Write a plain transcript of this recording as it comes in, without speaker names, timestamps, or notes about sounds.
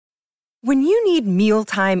When you need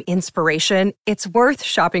mealtime inspiration, it's worth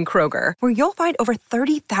shopping Kroger, where you'll find over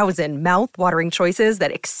 30,000 mouth-watering choices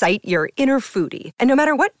that excite your inner foodie. And no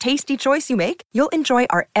matter what tasty choice you make, you'll enjoy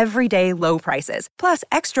our everyday low prices, plus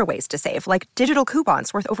extra ways to save, like digital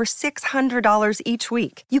coupons worth over $600 each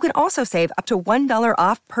week. You can also save up to $1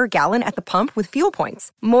 off per gallon at the pump with fuel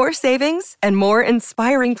points. More savings and more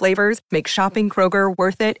inspiring flavors make shopping Kroger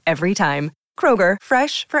worth it every time. Kroger,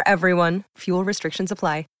 fresh for everyone. Fuel restrictions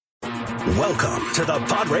apply. Welcome to the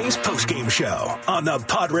Padres Postgame Show on the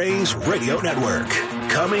Padres Radio Network.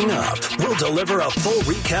 Coming up, we'll deliver a full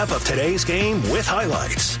recap of today's game with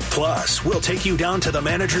highlights. Plus, we'll take you down to the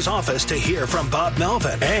manager's office to hear from Bob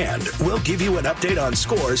Melvin. And we'll give you an update on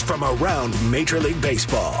scores from around Major League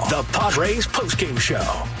Baseball. The Padres Postgame Show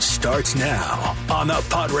starts now on the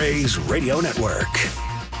Padres Radio Network.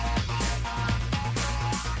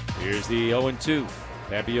 Here's the 0-2.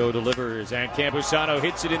 Fabio delivers, and Campusano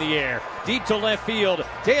hits it in the air. Deep to left field.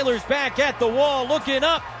 Taylor's back at the wall, looking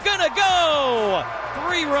up. Gonna go!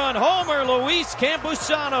 3-run homer, Luis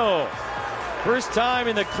Campusano. First time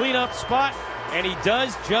in the cleanup spot, and he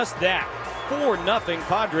does just that. 4-0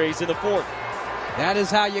 Padres in the fourth. That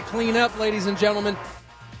is how you clean up, ladies and gentlemen.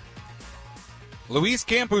 Luis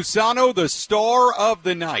Campusano, the star of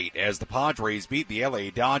the night, as the Padres beat the LA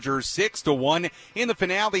Dodgers 6-1 in the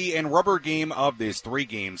finale and rubber game of this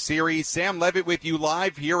three-game series. Sam Levitt with you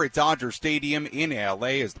live here at Dodger Stadium in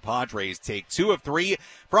LA as the Padres take 2 of 3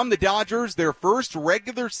 from the Dodgers, their first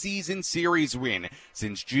regular season series win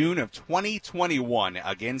since June of 2021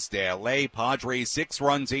 against LA. Padres 6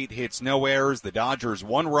 runs, 8 hits, no errors. The Dodgers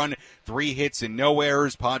 1 run, 3 hits, and no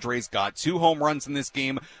errors. Padres got 2 home runs in this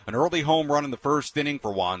game, an early home run in the first inning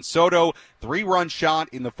for Juan Soto, 3-run shot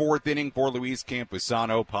in the fourth inning for Luis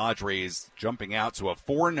Campusano. Padres jumping out to a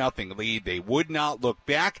 4-0 lead. They would not look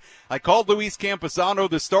back. I called Luis Campusano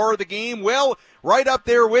the star of the game. Well, right up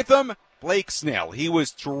there with him, Blake Snell. He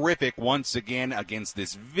was terrific once again against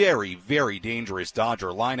this very, very dangerous Dodger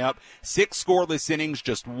lineup. 6 scoreless innings,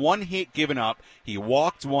 just 1 hit given up. He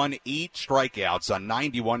walked 1, 8 strikeouts on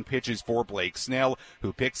 91 pitches for Blake Snell,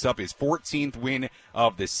 who picks up his 14th win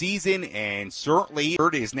of the season and certainly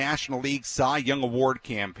earned his National League Cy Young Award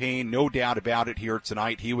campaign. No doubt about it here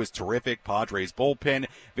tonight. He was terrific. Padres bullpen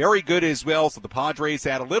very good as well. So the Padres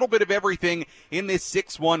had a little bit of everything in this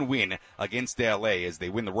 6-1 win against LA as they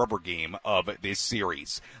win the rubber game of this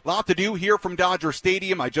series. Lot to do here from Dodger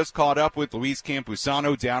Stadium. I just caught up with Luis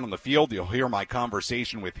Campusano down on the field. You'll hear my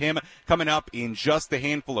conversation with him coming up in just a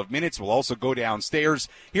handful of minutes. We'll also go downstairs,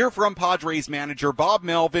 hear from Padres manager Bob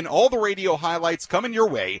Melvin. All the radio highlights coming your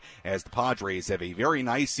way as the Padres have a very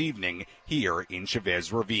nice evening here in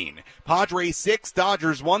Chavez Ravine. Padres 6,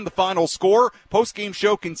 Dodgers 1, the final score. Postgame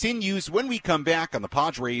show continues when we come back on the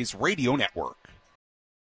Padres Radio Network.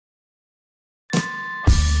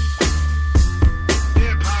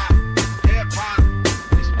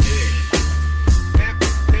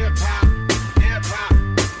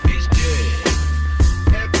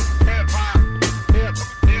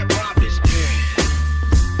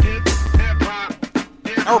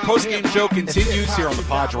 Our postgame show continues here on the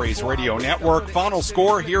Padres Radio Network. Final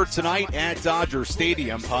score here tonight at Dodger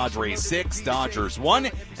Stadium. Padres 6, Dodgers 1,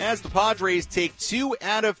 as the Padres take 2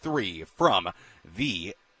 out of 3 from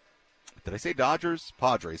the... Did I say Dodgers?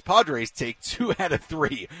 Padres. Padres take 2 out of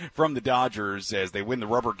 3 from the Dodgers as they win the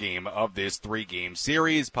rubber game of this 3-game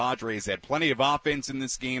series. Padres had plenty of offense in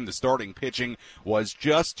this game. The starting pitching was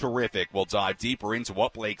just terrific. We'll dive deeper into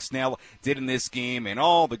what Blake Snell did in this game and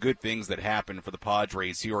all the good things that happened for the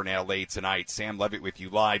Padres here in LA tonight. Sam Levitt with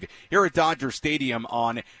you live here at Dodger Stadium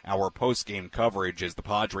on our postgame coverage as the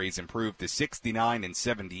Padres improved to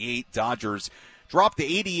 69-78. Dodgers dropped to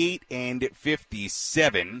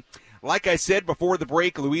 88-57. Like I said before the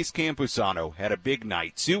break, Luis Campusano had a big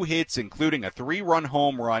night. 2 hits, including a 3-run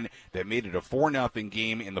home run that made it a 4-0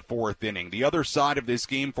 game in the fourth inning. The other side of this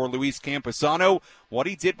game for Luis Campusano, what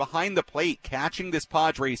he did behind the plate, catching this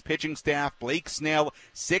Padres pitching staff. Blake Snell,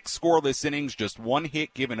 6 scoreless innings, just 1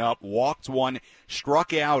 hit given up, walked 1,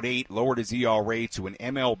 struck out 8, lowered his ERA to an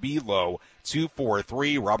MLB low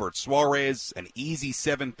 2.43. Robert Suarez, an easy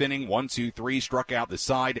 7th inning, 1-2-3, struck out the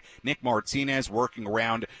side. Nick Martinez working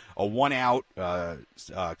around a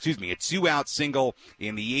 2-out single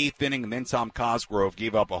in the 8th inning, and then Tom Cosgrove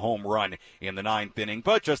gave up a home run in the 9th inning,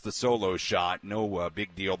 but just a solo shot. No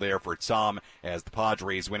big deal there for Tom as the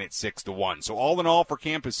Padres win it 6-1. So all in all for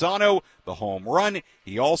Campusano, the home run.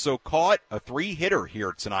 He also caught a 3-hitter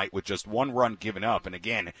here tonight with just 1 run given up, and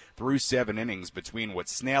again, through 7 innings between what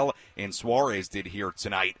Snell and Suarez did here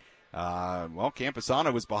tonight.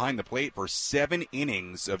 Campusano was behind the plate for 7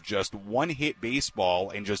 innings of just 1-hit baseball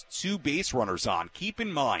and just 2 base runners on. Keep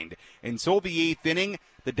in mind, until the 8th inning,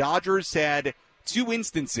 the Dodgers had 2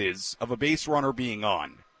 instances of a base runner being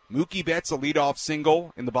on. Mookie Betts, a leadoff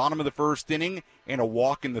single in the bottom of the 1st inning, and a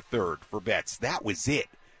walk in the 3rd for Betts. That was it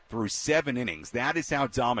through 7 innings. That is how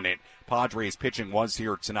dominant Padres pitching was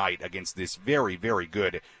here tonight against this very, very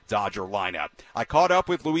good Dodger lineup. I caught up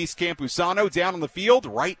with Luis Campusano down on the field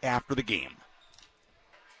right after the game.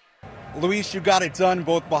 Luis, you got it done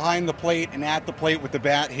both behind the plate and at the plate with the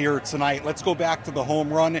bat here tonight. Let's go back to the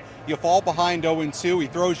home run. You fall behind 0-2. He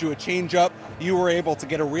throws you a changeup. You were able to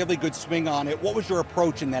get a really good swing on it. What was your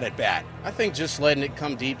approach in that at-bat? I think just letting it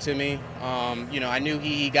come deep to me. I knew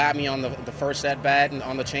he got me on the first at-bat and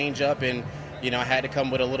on the changeup, and, I had to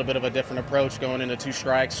come with a little bit of a different approach going into 2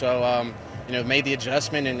 strikes. So, made the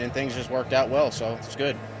adjustment, and things just worked out well, so it's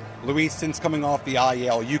good. Luis, since coming off the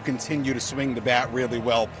IL, you continue to swing the bat really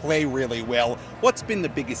well, play really well. What's been the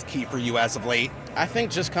biggest key for you as of late? I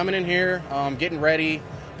think just coming in here, getting ready,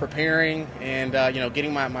 preparing, and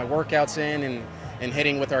getting my workouts in and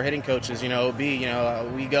hitting with our hitting coaches. We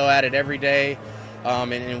go at it every day,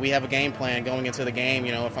 and we have a game plan going into the game.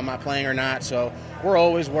 If I'm not playing or not, so we're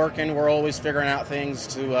always working, we're always figuring out things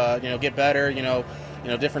to get better.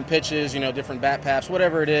 Different pitches, different bat paths,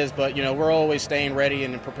 whatever it is. But, we're always staying ready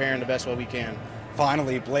and preparing the best way we can.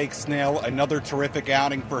 Finally, Blake Snell, another terrific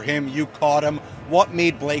outing for him. You caught him. What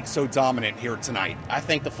made Blake so dominant here tonight? I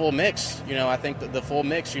think the full mix. I think the full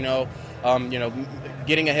mix,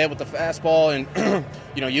 getting ahead with the fastball and,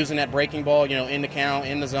 using that breaking ball, in the count,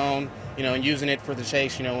 in the zone, and using it for the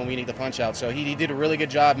chase, when we need the punch out. So he did a really good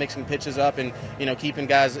job mixing pitches up and, keeping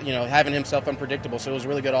guys, having himself unpredictable. So it was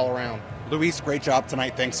really good all around. Luis, great job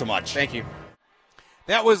tonight. Thanks so much. Thank you.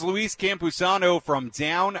 That was Luis Campusano from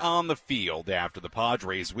down on the field after the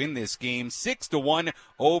Padres win this game 6-1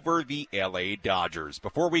 over the LA Dodgers.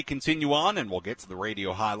 Before we continue on, and we'll get to the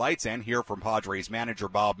radio highlights and hear from Padres manager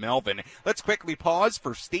Bob Melvin, let's quickly pause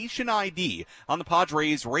for Station ID on the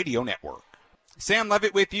Padres Radio Network. Sam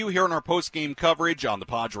Levitt with you here on our post-game coverage on the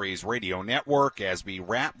Padres Radio Network as we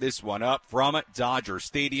wrap this one up from Dodger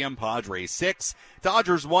Stadium. Padres 6,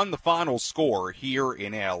 Dodgers 1, the final score here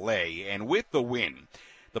in L.A. And with the win,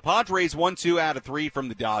 the Padres won 2 out of 3 from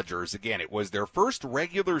the Dodgers. Again, it was their first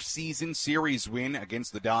regular season series win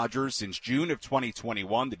against the Dodgers since June of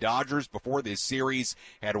 2021. The Dodgers, before this series,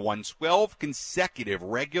 had won 12 consecutive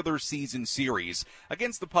regular season series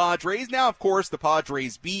against the Padres. Now, of course, the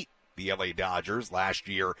Padres beat the LA Dodgers last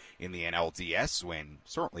year in the NLDS, when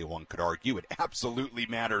certainly one could argue it absolutely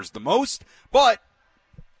matters the most. But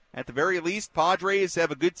at the very least, Padres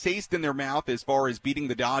have a good taste in their mouth as far as beating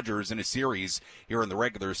the Dodgers in a series here in the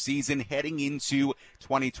regular season heading into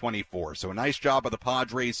 2024. So a nice job of the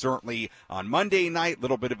Padres certainly on Monday night. A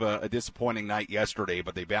little bit of a disappointing night yesterday,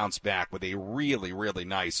 but they bounced back with a really, really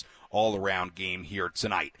nice all-around game here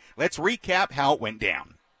tonight. Let's recap how it went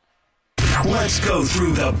down. Let's go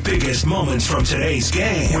through the biggest moments from today's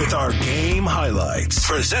game with our game highlights.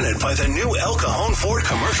 Presented by the new El Cajon Ford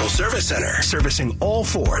Commercial Service Center, servicing all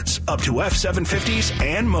Fords up to F-750s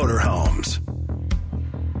and motorhomes.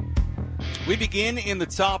 We begin in the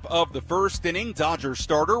top of the first inning. Dodgers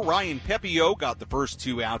starter Ryan Pepio got the first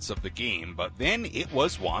 2 outs of the game, but then it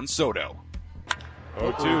was Juan Soto.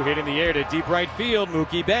 0-2 hit in the air to deep right field.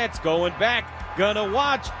 Mookie Betts going back, gonna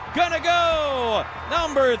watch, gonna go!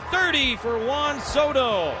 Number 30 for Juan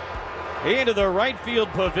Soto into the right field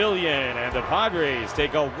pavilion, and the Padres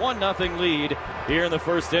take a 1-0 lead here in the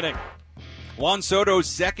first inning. Juan Soto's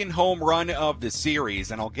second home run of the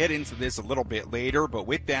series, and I'll get into this a little bit later, but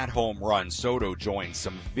with that home run, Soto joins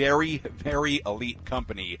some very, very elite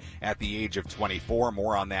company at the age of 24.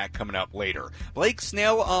 More on that coming up later. Blake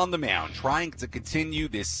Snell on the mound, trying to continue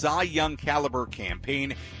this Cy Young caliber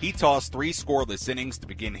campaign. He tossed 3 scoreless innings to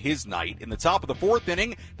begin his night. In the top of the 4th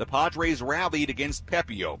inning, the Padres rallied against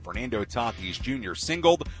Pepio. Fernando Tatis Jr.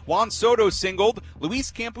 singled. Juan Soto singled.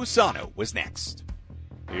 Luis Campusano was next.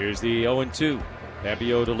 Here's the 0-2.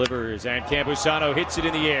 Pepio delivers, and Campusano hits it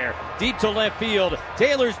in the air. Deep to left field.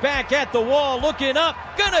 Taylor's back at the wall, looking up.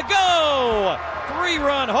 Gonna go!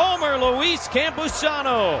 3-run homer, Luis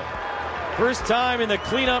Campusano. First time in the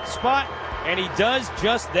cleanup spot, and he does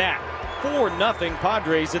just that. 4-0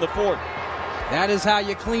 Padres in the 4th. That is how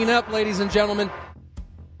you clean up, ladies and gentlemen.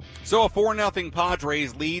 So a 4-0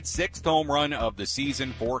 Padres lead, 6th home run of the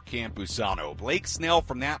season for Campusano. Blake Snell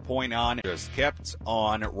from that point on just kept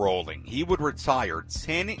on rolling. He would retire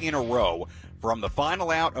 10 in a row From the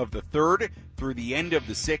final out of the third through the end of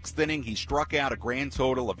the sixth inning, he struck out a grand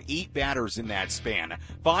total of 8 batters in that span.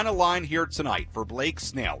 Final line here tonight for Blake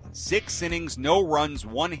Snell. 6 innings, no runs,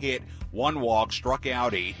 1 hit, 1 walk, struck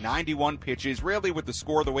out 8, 91 pitches, really with the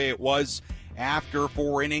score the way it was after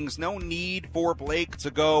 4 innings. No need for Blake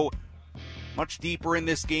to go much deeper in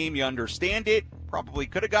this game. You understand it. Probably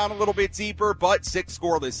could have gone a little bit deeper, but 6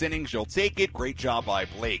 scoreless innings, you'll take it. Great job by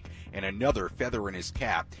Blake, and another feather in his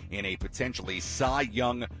cap in a potentially Cy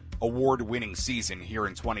Young award-winning season here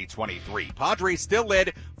in 2023. Padres still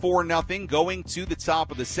led 4-0 going to the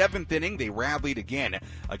top of the 7th inning. They rallied again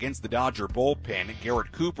against the Dodger bullpen.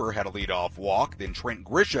 Garrett Cooper had a leadoff walk, then Trent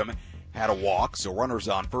Grisham had a walk, so runners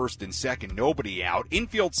on first and second, nobody out.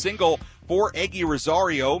 Infield single for Eggy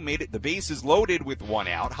Rosario made it the bases loaded with 1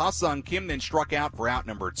 out. Ha-Seong Kim then struck out for out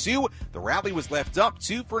number 2. The rally was left up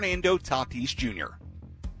to Fernando Tatis Jr.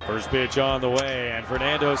 First pitch on the way, and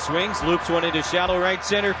Fernando swings, loops one into shallow right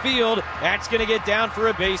center field. That's going to get down for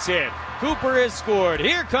a base hit. Cooper has scored.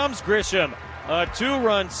 Here comes Grisham. A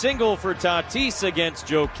 2-run single for Tatis against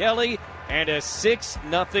Joe Kelly, and a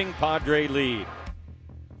 6-0 Padre lead.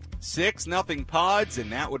 6-0 Pods,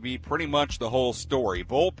 and that would be pretty much the whole story.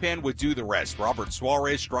 Bullpen would do the rest. Robert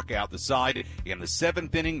Suarez struck out the side in the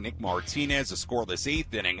 7th inning. Nick Martinez a scoreless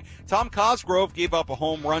 8th inning. Tom Cosgrove gave up a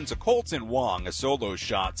home run to Colton Wong, a solo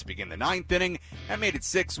shot to begin the 9th inning. That made it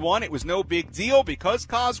 6-1. It was no big deal because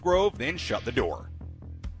Cosgrove then shut the door.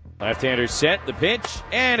 Left-hander set, the pitch,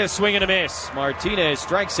 and a swing and a miss. Martinez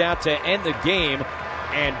strikes out to end the game,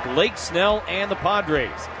 and Blake Snell and the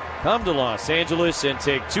Padres come to Los Angeles and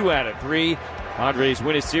take 2 out of 3. Padres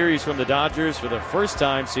win a series from the Dodgers for the first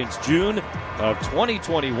time since June of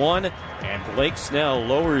 2021, and Blake Snell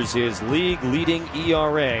lowers his league-leading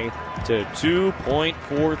ERA to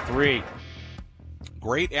 2.43.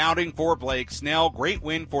 Great outing for Blake Snell. Great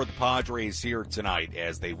win for the Padres here tonight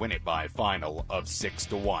as they win it by a final of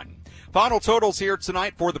 6-1. Final totals here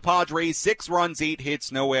tonight for the Padres: 6 runs, 8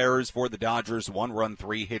 hits, no errors. For the Dodgers, 1 run,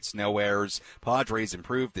 3 hits, no errors. Padres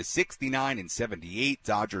improved to 69 and 78.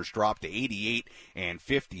 Dodgers dropped to 88 and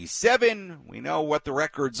 57. We know what the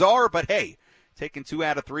records are, but hey, taking 2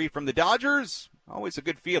 out of 3 from the Dodgers, always a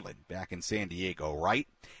good feeling back in San Diego, right?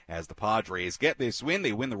 As the Padres get this win,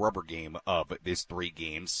 they win the rubber game of this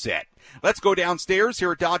 3-game set. Let's go downstairs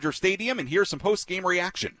here at Dodger Stadium and hear some post-game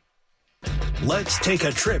reaction. Let's take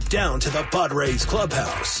a trip down to the Padres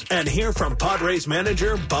clubhouse and hear from Padres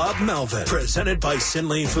manager Bob Melvin. Presented by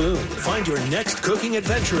Sinley Food. Find your next cooking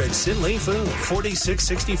adventure at Sinley Food,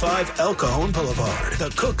 4665 El Cajon Boulevard,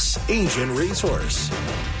 the Cook's Asian resource.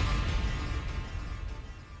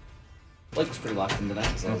 Blake was pretty locked in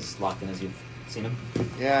tonight. Is that as locked in as you've seen him?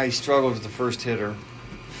 Yeah, he struggled with the first hitter.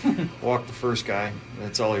 Walked the first guy.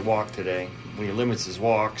 That's all he walked today. When he limits his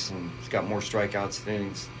walks and he's got more strikeouts than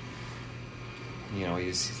innings, you know,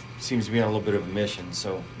 he seems to be on a little bit of a mission.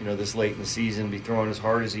 So, you know, this late in the season, be throwing as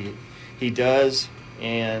hard as he does,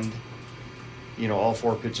 and, you know, all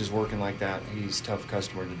 4 pitches working like that, he's a tough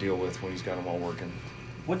customer to deal with when he's got them all working.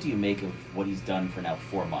 What do you make of what he's done for now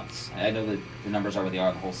 4 months? I know that the numbers are where they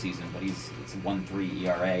are the whole season, but it's a 1.3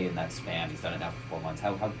 ERA in that span. He's done it now for 4 months.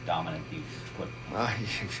 How dominant do you put?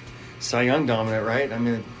 Cy Young dominant, right? I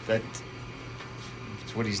mean, that's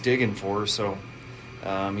what he's digging for. So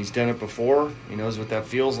he's done it before. He knows what that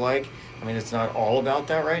feels like. I mean, it's not all about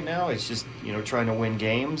that right now. It's just, you know, trying to win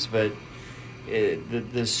games. But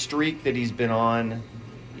the streak that he's been on,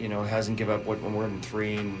 you know, hasn't given up more than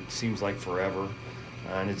 3 and seems like forever.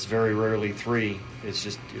 And it's very rarely 3. It's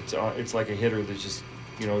just it's like a hitter that just,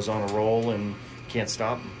 you know, is on a roll and can't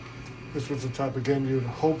stop him. This was the type of game you'd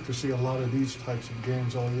hope to see a lot of these types of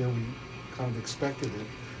games all year. We kind of expected it.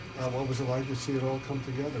 What was it like to see it all come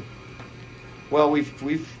together? Well,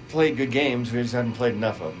 we've played good games. We just haven't played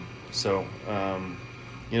enough of them. So,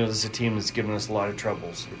 you know, this is a team that's given us a lot of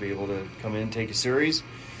troubles. To be able to come in, take a series,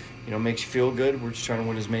 you know, makes you feel good. We're just trying to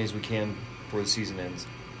win as many as we can before the season ends.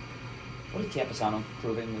 What is Camposano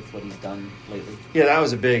proving with what he's done lately? Yeah, that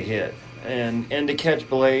was a big hit. And to catch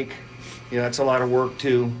Blake, you know, that's a lot of work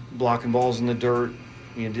too. Blocking balls in the dirt,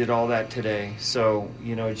 you know, did all that today. So,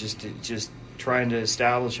 you know, just trying to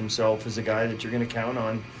establish himself as a guy that you're going to count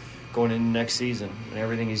on going into next season. And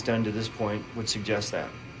everything he's done to this point would suggest that.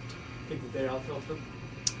 You think the day off helped him?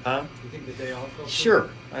 Huh? You think the day off helped him? Sure.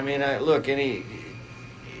 I mean, look,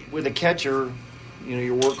 with a catcher, you know,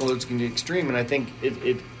 your workload's going to be extreme. And I think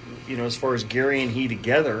it you know, as far as Gary and he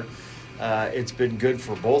together, it's been good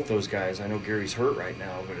for both those guys. I know Gary's hurt right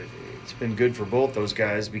now, but it's been good for both those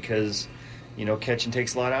guys because, you know, catching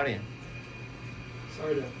takes a lot out of you.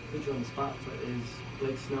 Sorry to put you on the spot, but is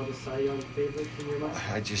Blake Snell the Cy Young favorite in your mind?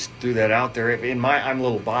 I just threw that out there. I'm a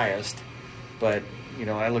little biased, but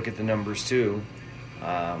I look at the numbers too.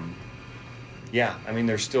 Yeah, I mean,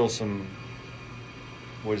 there's still some.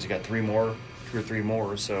 What has he got? 2 or 3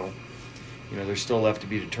 more. So, there's still left to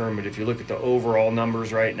be determined. If you look at the overall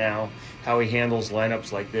numbers right now, how he handles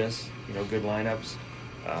lineups like this, good lineups,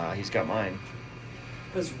 he's got mine.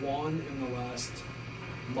 Has Juan in the last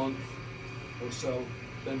month or so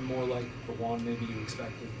been more like the Juan maybe you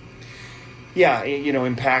expected? Yeah,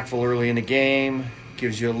 impactful early in the game,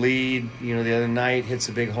 gives you a lead. The other night hits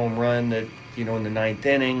a big home run that, in the 9th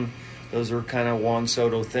inning. Those are kind of Juan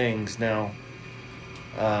Soto things. Now,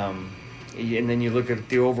 and then you look at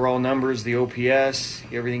the overall numbers, the OPS,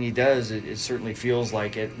 everything he does, it certainly feels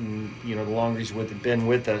like it. And, the longer he's been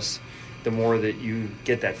with us, the more that you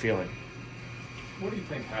get that feeling. What do you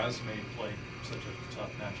think has made Blake such a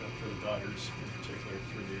tough matchup for the Dodgers, in particular,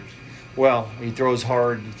 through the years? Well, he throws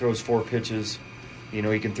hard. He throws 4 pitches. He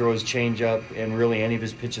can throw his changeup, and really any of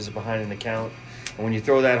his pitches are behind in the count. And when you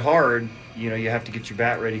throw that hard, you have to get your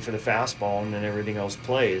bat ready for the fastball, and then everything else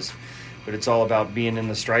plays. But it's all about being in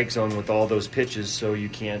the strike zone with all those pitches so you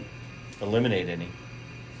can't eliminate any.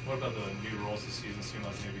 What about the new rules this season? Seemed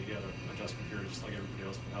like maybe he had an adjustment period just like everybody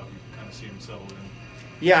else, but how do you kind of see him settle in?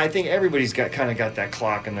 Yeah, I think everybody's got that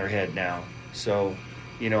clock in their head now. So,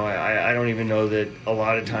 I don't even know that a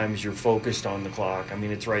lot of times you're focused on the clock. I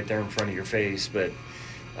mean, it's right there in front of your face. But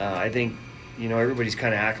I think, everybody's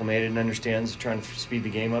kind of acclimated and understands trying to speed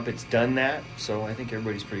the game up. It's done that. So I think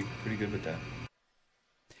everybody's pretty good with that.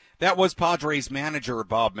 That was Padres manager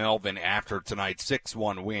Bob Melvin after tonight's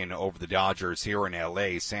 6-1 win over the Dodgers here in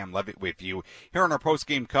L.A. Sam Levitt with you here on our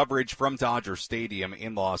postgame coverage from Dodger Stadium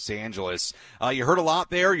in Los Angeles. You heard a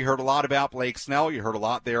lot there. You heard a lot about Blake Snell. You heard a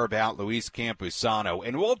lot there about Luis Campusano.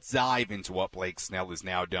 And we'll dive into what Blake Snell has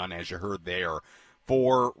now done, as you heard there,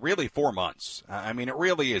 for really 4 months. I mean, it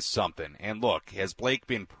really is something. And look, has Blake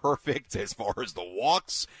been perfect as far as the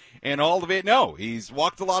walks and all of it? No, he's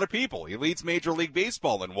walked a lot of people. He leads Major League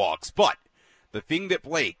Baseball in walks. But the thing that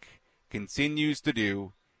Blake continues to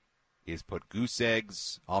do is put goose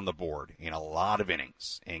eggs on the board in a lot of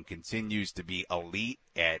innings and continues to be elite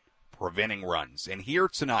at preventing runs. And here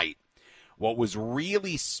tonight, what was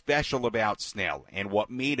really special about Snell and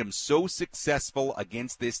what made him so successful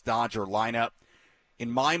against this Dodger lineup, in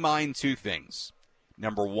my mind, 2 things.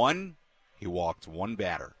 Number 1, he walked 1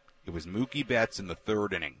 batter. It was Mookie Betts in the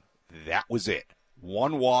 3rd inning. That was it.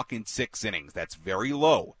 1 walk in 6 innings. That's very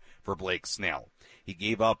low for Blake Snell. He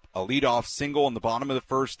gave up a leadoff single in the bottom of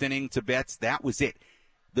the 1st inning to Betts. That was it.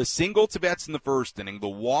 The single to Betts in the 1st inning, the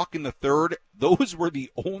walk in the 3rd, those were the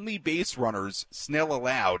only base runners Snell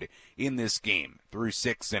allowed in this game through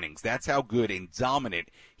 6 innings. That's how good and dominant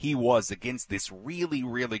he was against this really,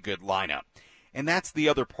 really good lineup. And that's the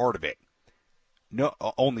other part of it. No,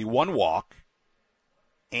 only 1 walk,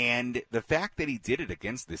 and the fact that he did it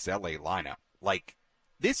against this LA lineup. Like,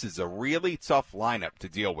 this is a really tough lineup to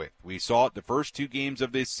deal with. We saw it the first 2 games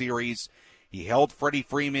of this series. He held Freddie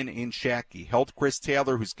Freeman in check. He held Chris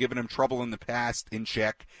Taylor, who's given him trouble in the past, in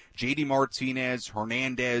check. JD Martinez,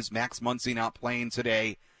 Hernandez, Max Muncy not playing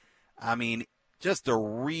today. I mean, just a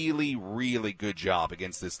really, really good job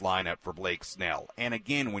against this lineup for Blake Snell. And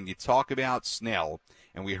again, when you talk about Snell,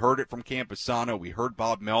 and we heard it from Campusano, we heard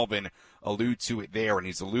Bob Melvin allude to it there, and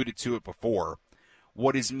he's alluded to it before.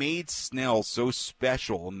 What has made Snell so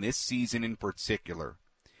special in this season in particular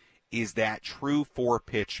is that true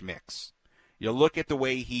 4-pitch mix. You look at the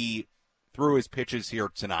way he threw his pitches here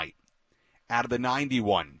tonight. Out of the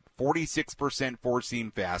 91, 46%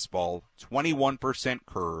 four-seam fastball, 21%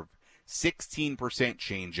 curve, 16%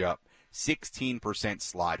 changeup, 16%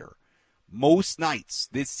 slider. Most nights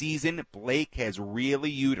this season, Blake has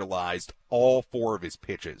really utilized all 4 of his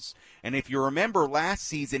pitches. And if you remember last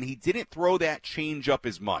season, he didn't throw that changeup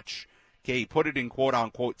as much. Okay, he put it in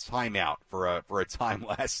quote-unquote timeout for a time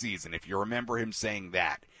last season, if you remember him saying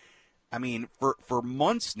that. I mean, for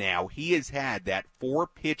months now, he has had that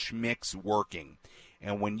 4-pitch mix working.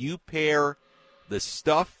 And when you pair the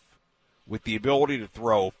stuff with the ability to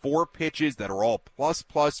throw 4 pitches that are all plus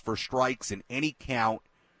for strikes in any count,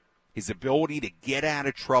 his ability to get out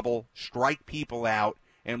of trouble, strike people out,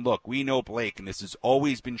 and look, we know Blake, and this has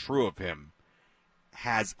always been true of him,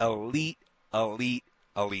 has elite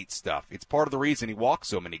stuff. It's part of the reason he walks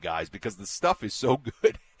so many guys, because the stuff is so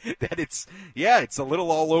good that it's a little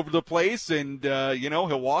all over the place, and,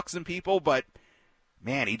 he'll walk some people, but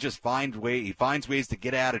man, he finds ways to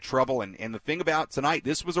get out of trouble. And the thing about tonight,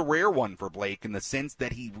 this was a rare one for Blake in the sense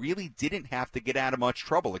that he really didn't have to get out of much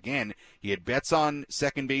trouble. Again, he had Betts on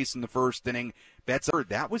second base in the first inning.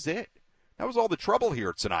 That was it. That was all the trouble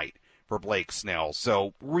here tonight for Blake Snell.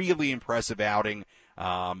 So really impressive outing.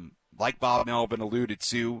 Like Bob Melvin alluded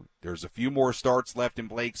to, there's a few more starts left in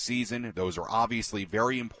Blake's season. Those are obviously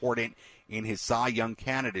very important in his Cy Young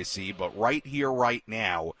candidacy. But right here, right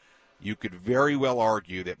now, you could very well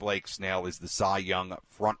argue that Blake Snell is the Cy Young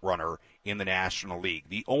frontrunner in the National League.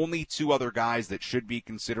 The only two other guys that should be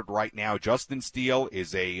considered right now, Justin Steele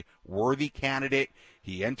is a worthy candidate.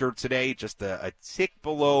 He entered today just a tick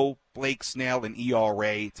below Blake Snell in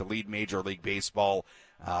ERA to lead Major League Baseball.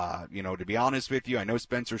 To be honest with you, I know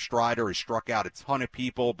Spencer Strider has struck out a ton of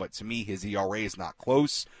people, but to me, his ERA is not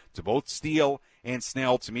close to both Steele and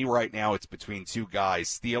Snell. To me right now, it's between two guys,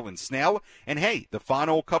 Steele and Snell. And hey, the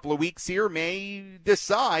final couple of weeks here may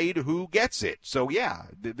decide who gets it. So yeah,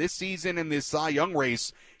 this season and this Cy Young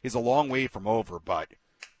race is a long way from over, but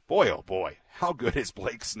boy, oh boy, how good has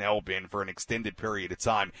Blake Snell been for an extended period of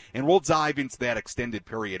time? And we'll dive into that extended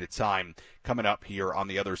period of time coming up here on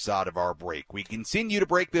the other side of our break. We continue to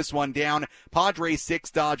break this one down. Padres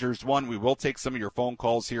 6, Dodgers 1. We will take some of your phone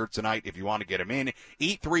calls here tonight if you want to get them in.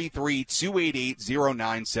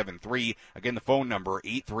 833-288-0973. Again, the phone number,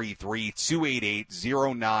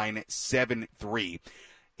 833-288-0973.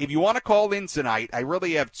 If you want to call in tonight, I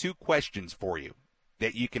really have two questions for you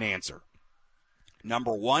that you can answer.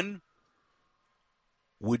 Number one,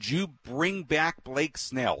 would you bring back Blake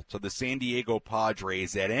Snell to the San Diego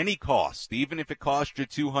Padres at any cost, even if it cost you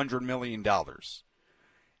 $200 million?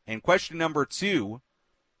 And question number two,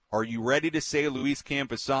 are you ready to say Luis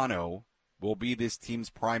Campusano will be this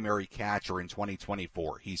team's primary catcher in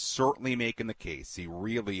 2024? He's certainly making the case. He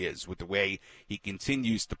really is, with the way he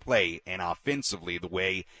continues to play and offensively the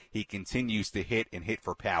way he continues to hit and hit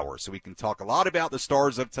for power. So we can talk a lot about the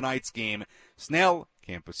stars of tonight's game. Snell,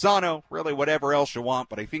 Campusano, really whatever else you want.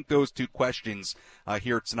 But I think those two questions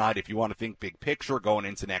here tonight, if you want to think big picture going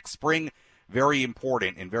into next spring, very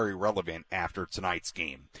important and very relevant after tonight's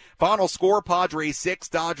game. Final score, Padres 6,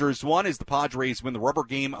 Dodgers 1 as the Padres win the rubber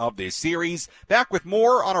game of this series. Back with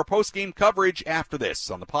more on our post-game coverage after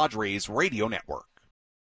this on the Padres Radio Network.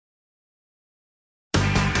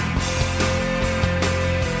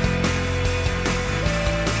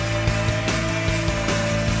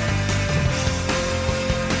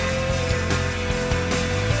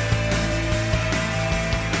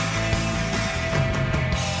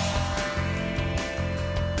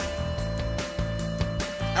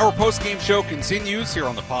 Our post-game show continues here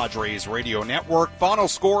on the Padres Radio Network. Final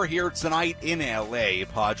score here tonight in L.A.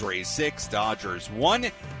 Padres 6, Dodgers 1.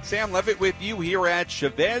 Sam Levitt with you here at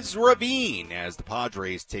Chavez Ravine as the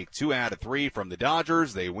Padres take 2 out of 3 from the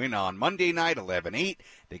Dodgers. They win on Monday night 11-8.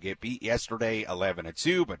 They get beat yesterday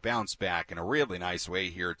 11-2, but bounce back in a really nice way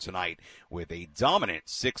here tonight with a dominant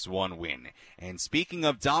 6-1 win. And speaking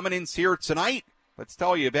of dominance here tonight, let's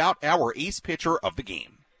tell you about our ace pitcher of the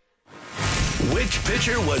game. Which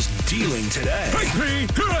pitcher was dealing today?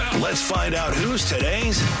 Let's find out who's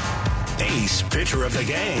today's ace pitcher of the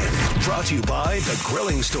game. Brought to you by The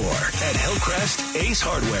Grilling Store at Hillcrest Ace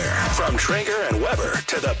Hardware. From Traeger and Weber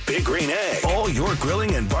to the Big Green Egg, all your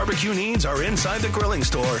grilling and barbecue needs are inside The Grilling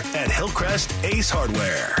Store at Hillcrest Ace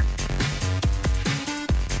Hardware.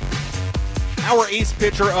 Our ace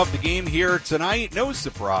pitcher of the game here tonight, no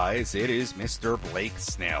surprise, it is Mr. Blake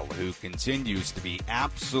Snell, who continues to be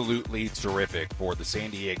absolutely terrific for the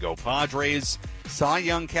San Diego Padres. Cy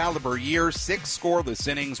Young caliber year, 6 scoreless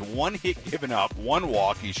innings, 1 hit given up, 1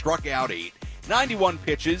 walk. He struck out 8, 91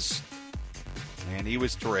 pitches, and he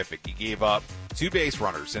was terrific. He gave up 2 base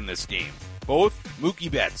runners in this game, both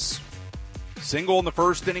Mookie Betts. Single in the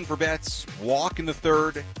first inning for Betts, walk in the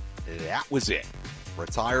third. That was it.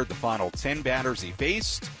 Retired the final 10 batters he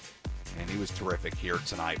faced, and he was terrific here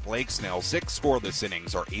tonight. Blake Snell, 6 scoreless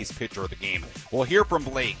innings, our ace pitcher of the game. We'll hear from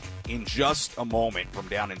Blake in just a moment from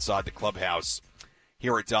down inside the clubhouse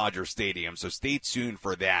here at Dodger Stadium, so stay tuned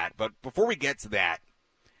for that. But before we get to that,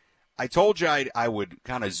 I told you I would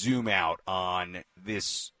kind of zoom out on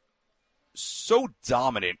this so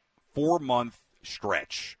dominant 4-month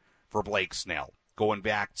stretch for Blake Snell, going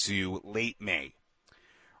back to late May.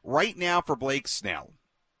 Right now for Blake Snell,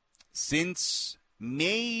 since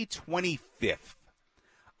May 25th,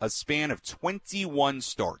 a span of 21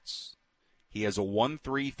 starts, he has a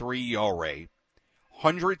 1.33 ERA,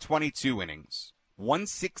 122 innings,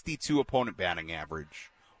 162 opponent batting average,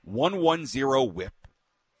 1.10 whip,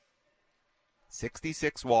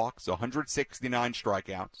 66 walks, 169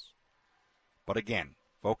 strikeouts. But again,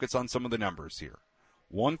 focus on some of the numbers here.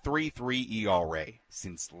 1.33 ERA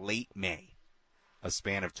since late May. A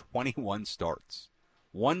span of 21 starts.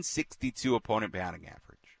 162 opponent batting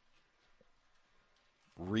average.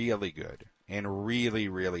 Really good and really,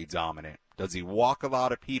 really dominant. Does he walk a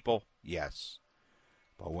lot of people? Yes.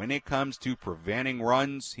 But when it comes to preventing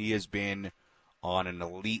runs, he has been on an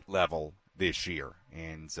elite level this year.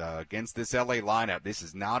 And against this LA lineup, this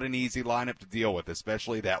is not an easy lineup to deal with,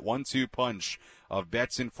 especially that 1-2 punch of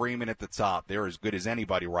Betts and Freeman at the top. They're as good as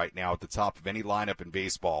anybody right now at the top of any lineup in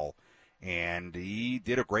baseball. And he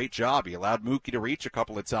did a great job. He allowed Mookie to reach a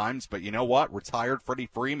couple of times, but you know what? Retired Freddie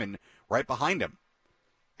Freeman right behind him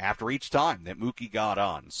after each time that Mookie got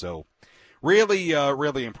on. So really,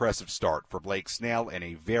 really impressive start for Blake Snell and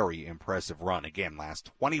a very impressive run. Again,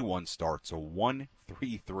 last 21 starts, a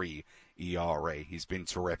 1.33 ERA. He's been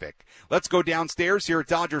terrific. Let's go downstairs here at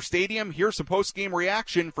Dodger Stadium. Here's some post-game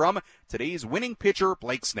reaction from today's winning pitcher,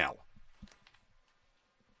 Blake Snell.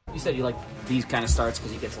 You said you like these kind of starts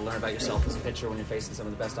because you get to learn about yourself as a pitcher when you're facing some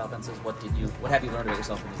of the best offenses. What have you learned about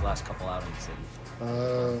yourself in these last couple outings?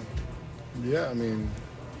 Yeah, I mean,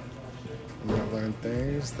 I've learned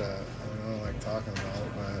things that I don't like talking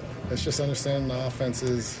about, but it's just understanding the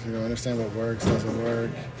offenses, understand what works, doesn't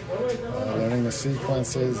work, learning the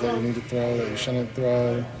sequences that you need to throw, that you shouldn't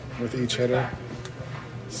throw with each hitter.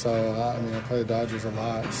 So, I play the Dodgers a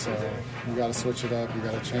lot, so you got to switch it up, you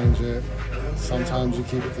got to change it. Sometimes you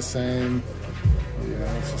keep it the same.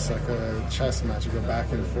 It's just like a chess match. You go back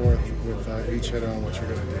and forth with each hitter on what you're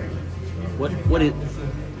going to do.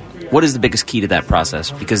 What is the biggest key to that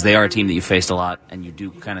process? Because they are a team that you faced a lot, and you do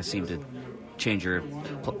kind of seem to change your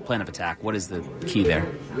plan of attack. What is the key there?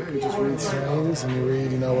 Yeah, you just read swings, and you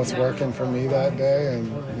read, what's working for me that day,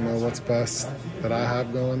 and what's best that I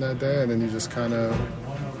have going that day, and then you just kind of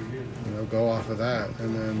go off of that.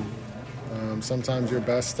 And then sometimes your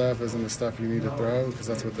best stuff isn't the stuff you need to throw because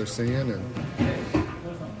that's what they're seeing. And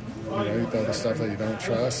you throw the stuff that you don't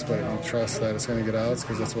trust, but you trust that it's going to get outs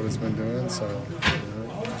because that's what it's been doing. So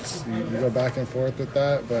you go back and forth with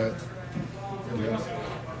that, but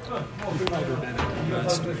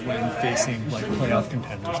Best when facing playoff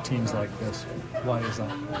contenders, teams like this. Why is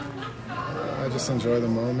that? I just enjoy the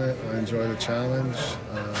moment. I enjoy the challenge.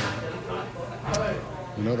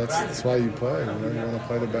 That's why you play. You want to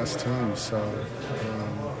play the best team. So,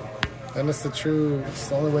 and it's the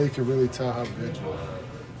only way you can really tell how good you are.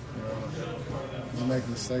 You make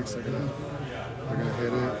mistakes, they're gonna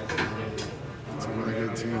hit it. It's a really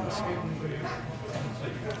good team. So.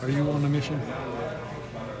 Are you on a mission?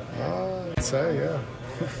 I'd say, yeah.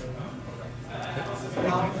 Do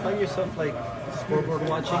you find yourself scoreboard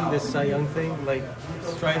watching this Cy Young thing? Like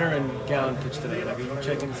Strider and Gallen pitched today. Are you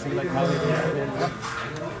checking to see how they did?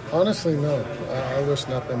 Honestly, no. I wish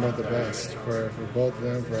nothing but the best for both of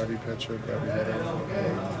them, for every pitcher, for every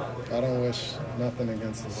hitter. I don't wish nothing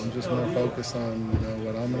against them. I'm just more focused on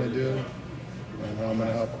what I'm going to do and how I'm going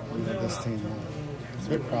to help this team win. It's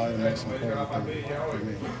probably the most important thing for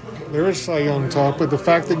me. There is Cy Young talk, but the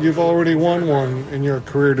fact that you've already won one in your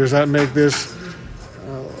career, does that make this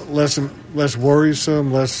less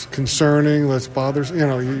worrisome, less concerning, less bothersome?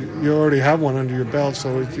 You already have one under your belt,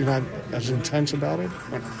 so you're not as intense about it?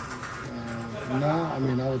 No, I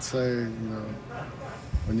would say,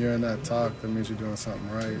 when you're in that talk, that means you're doing something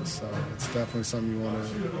right. So it's definitely something you want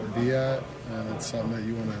to be at, and it's something that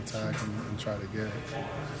you want to attack and try to get.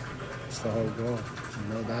 It's the whole goal.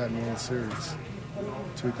 That and World Series.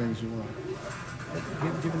 Two things you want.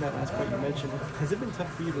 Given that last point you mentioned, has it been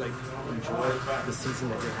tough for you to enjoy the season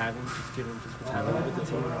that you're having, just what's happening with the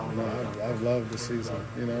team? No, I've loved the season.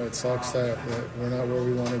 It sucks that we're not where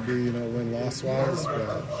we want to be, win-loss wise.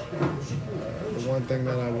 But the one thing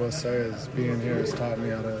that I will say is being here has taught me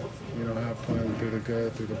how to, have fun through the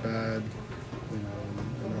good, through the bad.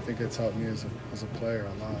 And I think it's helped me as a player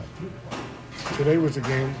a lot. Today was a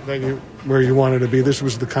game where you wanted to be. This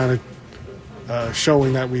was the kind of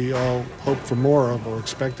showing that we all hoped for more of or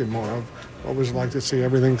expected more of. What was it like to see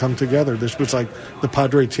everything come together? This was like the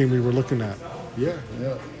Padre team we were looking at. Yeah.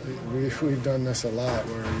 We've done this a lot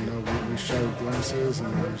where, we show glimpses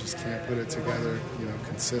and we just can't put it together,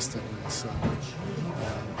 consistently. So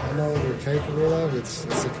I know what we're capable of. It's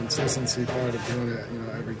the consistency part of doing it,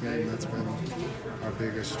 every game. That's been our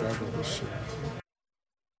biggest struggle this year.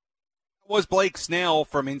 Was Blake Snell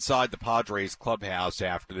from inside the Padres clubhouse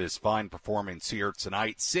after this fine performance here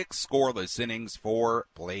tonight. 6 scoreless innings for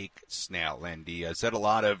Blake Snell. And he said a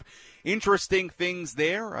lot of interesting things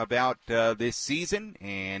there about this season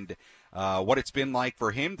and what it's been like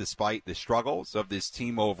for him despite the struggles of this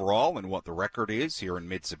team overall and what the record is here in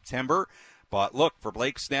mid-September. But look, for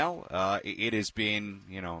Blake Snell, it has been,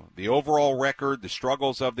 the overall record, the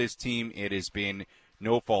struggles of this team, it has been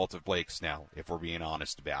no fault of Blake Snell, if we're being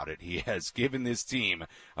honest about it. He has given this team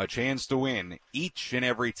a chance to win each and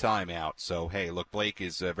every time out. So, hey, look, Blake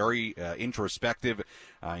is very introspective.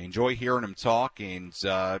 I enjoy hearing him talk, and,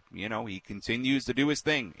 he continues to do his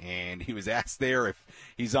thing. And he was asked there if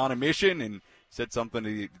he's on a mission, and said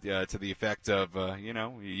something to the effect of,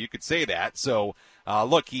 you could say that. So,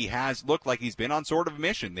 look, he has looked like he's been on sort of a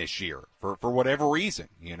mission this year for whatever reason,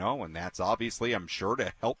 and that's obviously, I'm sure,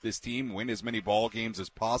 to help this team win as many ball games as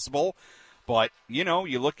possible. But,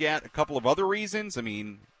 you look at a couple of other reasons. I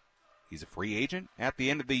mean, he's a free agent at the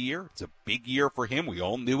end of the year. It's a big year for him. We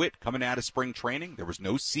all knew it coming out of spring training. There was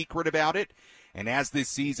no secret about it. And as this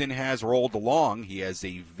season has rolled along, he has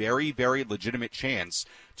a very, very legitimate chance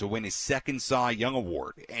to win his second Cy Young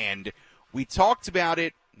Award. And we talked about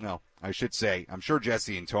it, well, I should say, I'm sure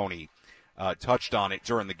Jesse and Tony touched on it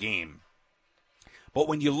during the game. But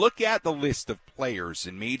when you look at the list of players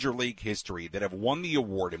in Major League history that have won the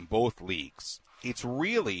award in both leagues, it's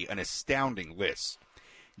really an astounding list.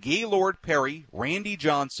 Gaylord Perry, Randy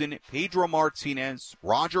Johnson, Pedro Martinez,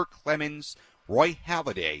 Roger Clemens, Roy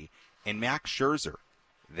Halladay, and Max Scherzer.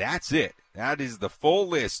 That's it. That is the full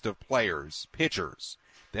list of players, pitchers,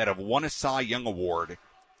 that have won a Cy Young Award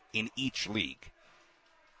in each league.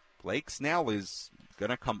 Blake Snell is going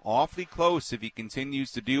to come awfully close if he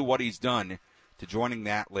continues to do what he's done to joining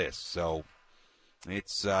that list. So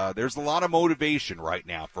it's there's a lot of motivation right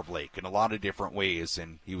now for Blake in a lot of different ways,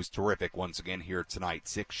 and he was terrific once again here tonight.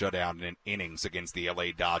 6 shutout innings against the LA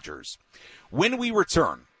Dodgers. When we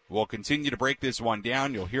return, we'll continue to break this one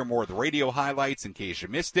down. You'll hear more of the radio highlights in case you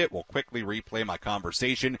missed it. We'll quickly replay my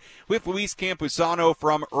conversation with Luis Campusano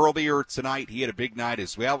from earlier tonight. He had a big night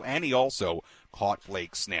as well, and he also caught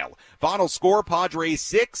Blake Snell. Final score, Padres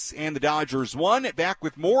 6 and the Dodgers 1. Back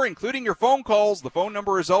with more, including your phone calls. The phone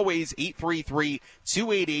number is always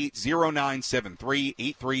 833-288-0973,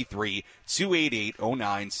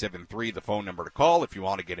 833-288-0973, the phone number to call if you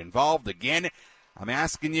want to get involved. Again, I'm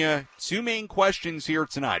asking you 2 main questions here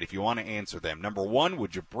tonight if you want to answer them. Number 1,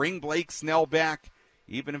 would you bring Blake Snell back,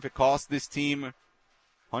 even if it cost this team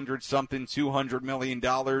 $100-something, $200 million?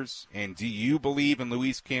 And do you believe in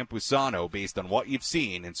Luis Campusano based on what you've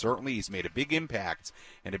seen? And certainly he's made a big impact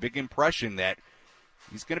and a big impression that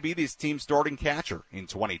he's going to be this team's starting catcher in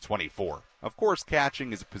 2024. Of course,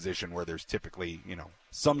 catching is a position where there's typically,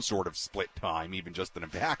 some sort of split time, even just in a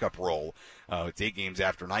backup role, day games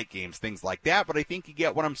after night games, things like that. But I think you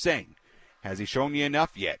get what I'm saying. Has he shown you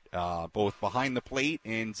enough yet, both behind the plate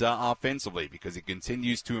and offensively? Because he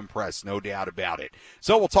continues to impress, no doubt about it.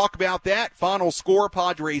 So we'll talk about that. Final score,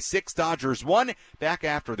 Padres 6, Dodgers 1. Back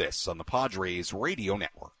after this on the Padres Radio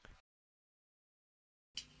Network.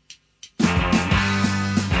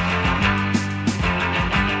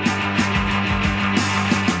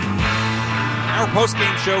 Our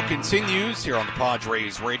postgame show continues here on the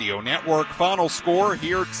Padres Radio Network. Final score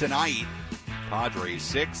here tonight. Padres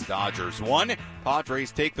 6, Dodgers 1.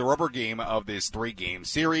 Padres take the rubber game of this 3-game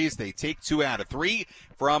series. They take 2 out of 3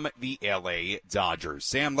 from the LA Dodgers.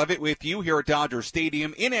 Sam Levitt with you here at Dodger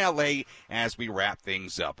Stadium in LA as we wrap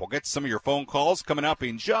things up. We'll get some of your phone calls coming up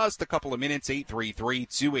in just a couple of minutes.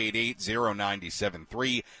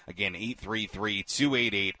 833-288-0973. Again,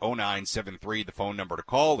 833-288-0973, the phone number to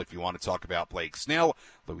call if you want to talk about Blake Snell,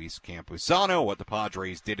 Luis Campusano, what the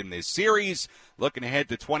Padres did in this series. Looking ahead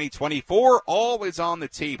to 2024, all is on the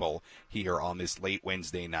table here on this late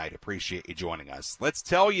Wednesday night. Appreciate you joining us. Let's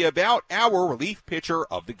tell you about our relief pitcher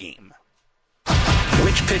of the game.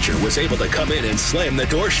 Which pitcher was able to come in and slam the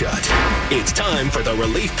door shut? It's time for the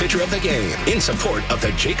relief pitcher of the game in support of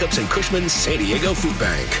the Jacobs and Cushman San Diego Food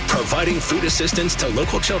Bank, providing food assistance to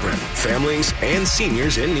local children, families, and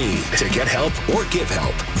seniors in need. To get help or give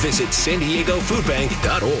help, visit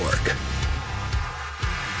SanDiegoFoodBank.org.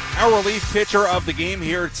 Our relief pitcher of the game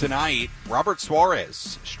here tonight, Robert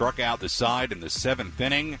Suarez, struck out the side in the 7th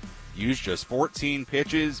inning. Used just 14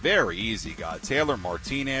 pitches. Very easy. Got Taylor,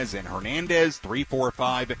 Martinez, and Hernandez.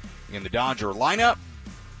 3-4-5 in the Dodger lineup.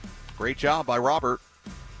 Great job by Robert.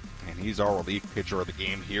 And he's our relief pitcher of the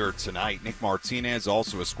game here tonight. Nick Martinez,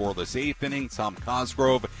 also a scoreless 8th inning. Tom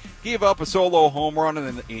Cosgrove gave up a solo home run in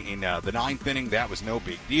the 9th inning. That was no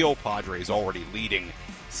big deal. Padres already leading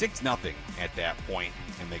 6-0 at that point,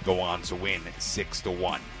 and they go on to win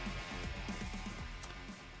 6-1.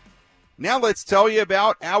 Now let's tell you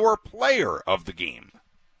about our player of the game.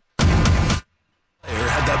 Player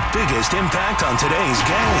had the biggest impact on today's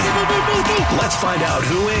game. Let's find out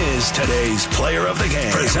who is today's player of the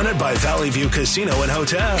game. Presented by Valley View Casino and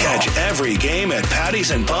Hotel. Catch every game at Patties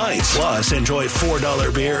and Pints. Plus, enjoy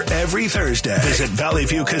 $4 beer every Thursday. Visit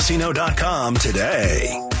valleyviewcasino.com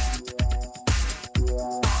today.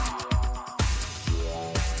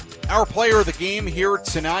 Our player of the game here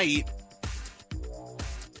tonight.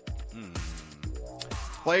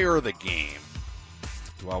 Player of the game.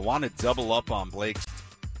 Do I want to double up on Blake's?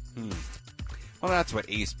 Well, that's what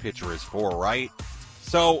ace pitcher is for, right?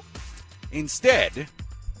 So, instead,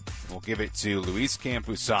 we'll give it to Luis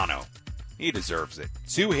Campusano. He deserves it.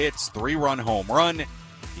 2 hits, 3-run home run.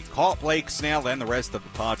 He caught Blake Snell and the rest of the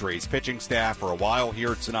Padres pitching staff for a while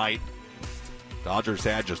here tonight. Dodgers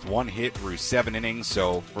had just 1 hit through 7 innings,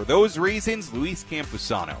 so for those reasons, Luis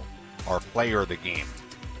Campusano, our player of the game.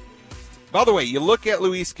 By the way, you look at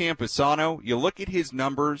Luis Campusano, you look at his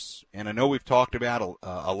numbers, and I know we've talked about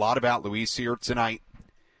a lot about Luis here tonight.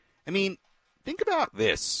 I mean, think about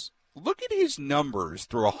this. Look at his numbers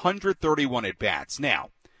through 131 at-bats.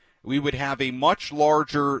 Now, we would have a much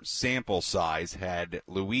larger sample size had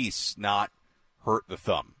Luis not hurt the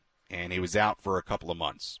thumb, and he was out for a couple of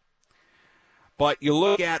months. But you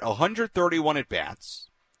look at 131 at-bats,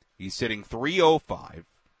 he's hitting .305.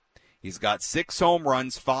 He's got 6 home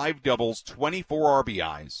runs, 5 doubles, 24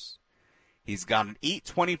 RBIs. He's got an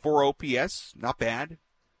 .824 OPS, not bad.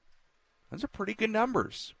 Those are pretty good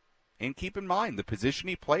numbers. And keep in mind the position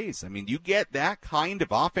he plays. I mean, you get that kind of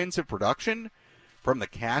offensive production from the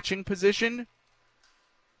catching position.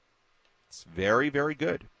 It's very, very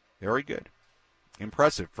good. Very good.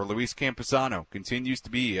 Impressive for Luis Campusano. Continues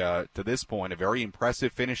to be, to this point, a very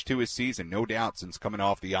impressive finish to his season, no doubt, since coming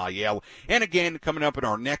off the IL. And again, coming up in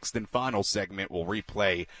our next and final segment, we'll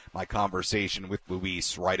replay my conversation with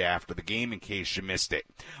Luis right after the game in case you missed it.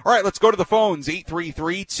 All right, let's go to the phones.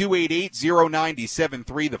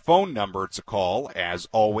 833-288-0973, the phone number to call, as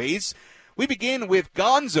always. We begin with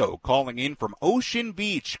Gonzo calling in from Ocean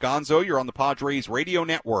Beach. Gonzo, you're on the Padres Radio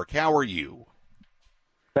Network. How are you?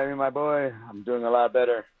 Sammy, my boy, I'm doing a lot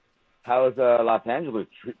better. How is Los Angeles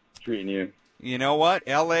treating you? You know what?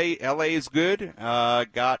 LA is good.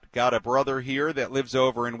 Got a brother here that lives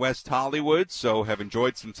over in West Hollywood, so have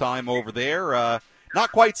enjoyed some time over there.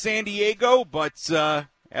 Not quite San Diego, but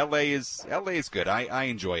LA is good. I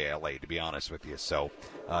enjoy LA, to be honest with you. So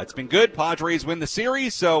it's been good. Padres win the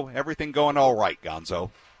series, so everything going all right,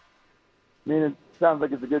 Gonzo. I mean, it sounds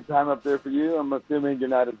like it's a good time up there for you. I'm assuming you're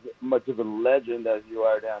not as much of a legend as you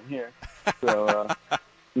are down here. So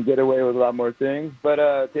you get away with a lot more things. But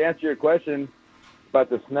to answer your question about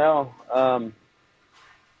the Snell,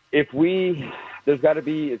 it's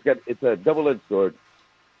a double-edged sword.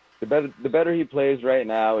 The better he plays right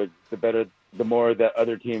now, the more that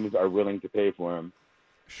other teams are willing to pay for him.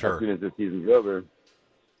 Sure. As soon as the season's over.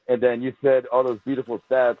 And then you said all those beautiful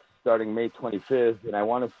stats starting May 25th, and I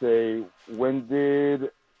want to say, when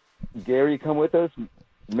did Gary come with us?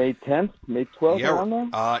 May 10th? May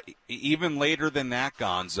 12th? Yeah, even later than that,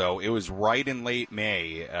 Gonzo. It was right in late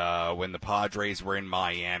May when the Padres were in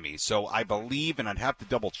Miami. So I believe, and I'd have to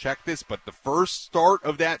double-check this, but the first start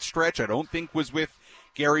of that stretch I don't think was with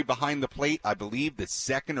Gary behind the plate. I believe the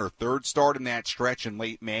second or third start in that stretch in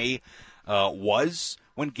late May was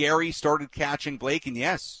when Gary started catching Blake. And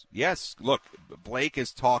yes, look, Blake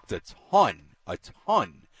has talked a ton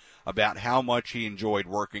about how much he enjoyed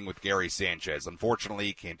working with Gary Sanchez. Unfortunately,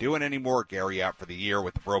 he can't do it anymore. Gary out for the year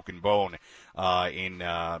with the broken bone in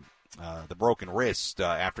the broken wrist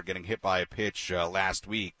after getting hit by a pitch last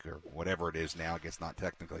week, or whatever it is now. I guess not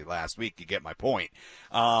technically last week. You get my point.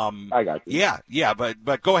 I got you. Yeah,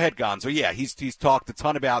 but go ahead, Gonzo. Yeah, he's talked a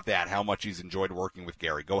ton about that, how much he's enjoyed working with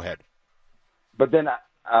Gary. Go ahead. But then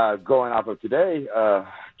going off of today,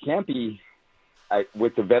 Campy,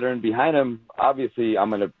 with the veteran behind him, obviously I'm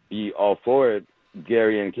going to be all for it.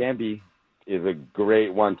 Gary and Campy is a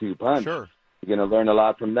great 1-2 punch. Sure. You're going to learn a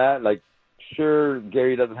lot from that. Like, sure,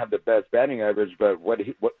 Gary doesn't have the best batting average, but what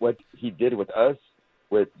he did with us,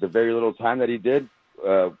 with the very little time that he did,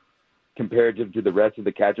 comparative to the rest of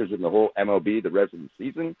the catchers in the whole MLB, the rest of the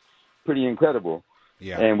season, pretty incredible.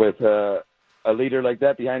 Yeah. And with a leader like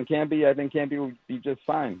that behind Campy, I think Campy will be just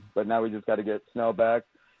fine. But now we just got to get Snell back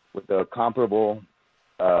with a comparable,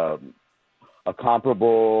 something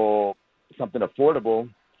affordable.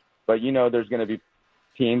 But, there's going to be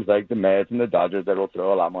teams like the Mets and the Dodgers that will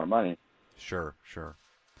throw a lot more money. Sure.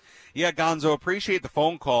 Yeah, Gonzo, appreciate the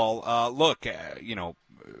phone call. Look,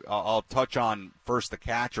 I'll touch on first the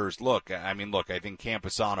catchers. Look, I think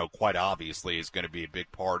Campusano quite obviously is going to be a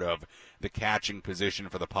big part of the catching position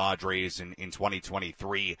for the Padres in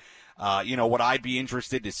 2023. What I'd be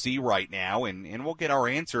interested to see right now, and we'll get our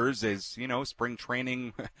answers as, spring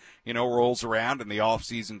training, rolls around and the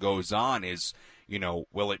offseason goes on, is,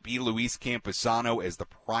 will it be Luis Campusano as the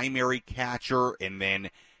primary catcher and then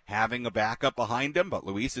having a backup behind him? But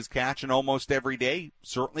Luis is catching almost every day.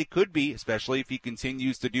 Certainly could be, especially if he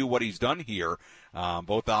continues to do what he's done here,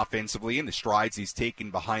 both offensively and the strides he's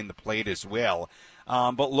taken behind the plate as well.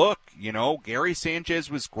 But look, Gary Sanchez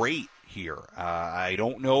was great here. I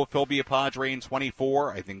don't know if he'll be a Padre in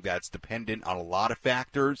 24. I think that's dependent on a lot of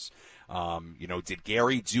factors. Did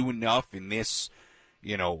Gary do enough in this,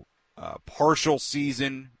 partial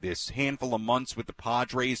season, this handful of months with the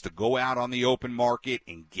Padres to go out on the open market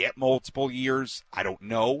and get multiple years? I don't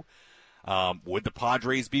know. Would the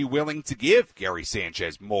Padres be willing to give Gary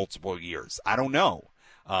Sanchez multiple years? I don't know.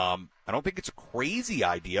 I don't think it's a crazy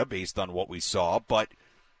idea based on what we saw, but,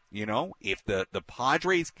 if the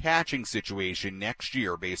Padres catching situation next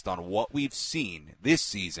year, based on what we've seen this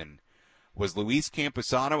season, was Luis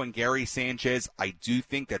Campusano and Gary Sanchez, I do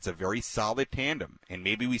think that's a very solid tandem. And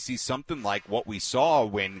maybe we see something like what we saw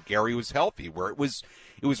when Gary was healthy, where it was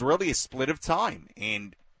really a split of time.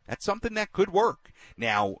 And that's something that could work.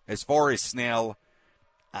 Now, as far as Snell,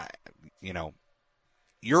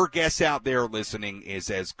 your guess out there listening is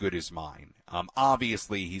as good as mine.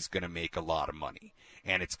 Obviously, he's going to make a lot of money,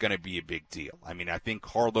 and it's going to be a big deal. I think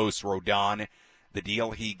Carlos Rodon, the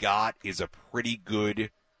deal he got is a pretty good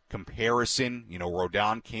comparison.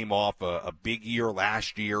 Rodon came off a big year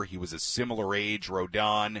last year. He was a similar age.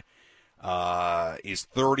 Rodon is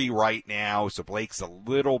 30 right now, so Blake's a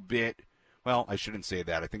little bit, well, I shouldn't say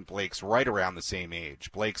that. I think Blake's right around the same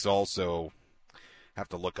age. Blake's also, have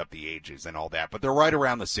to look up the ages and all that, but they're right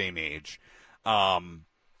around the same age. And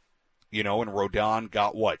Rodon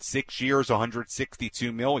got 6 years,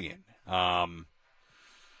 $162 million.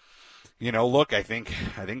 Look, I think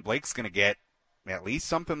Blake's going to get at least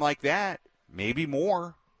something like that, maybe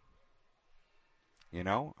more.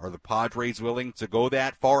 Are the Padres willing to go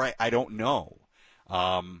that far? I don't know.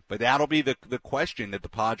 But that'll be the question that the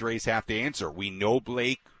Padres have to answer. We know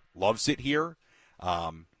Blake loves it here.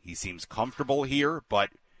 He seems comfortable here, but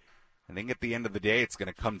I think at the end of the day, it's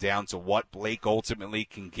going to come down to what Blake ultimately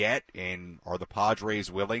can get, and are the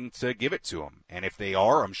Padres willing to give it to him? And if they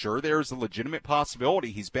are, I'm sure there's a legitimate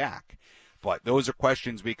possibility he's back. But those are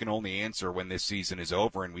questions we can only answer when this season is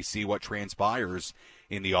over and we see what transpires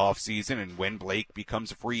in the offseason and when Blake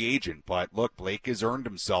becomes a free agent. But look, Blake has earned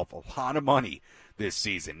himself a lot of money this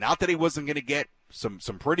season. Not that he wasn't going to get some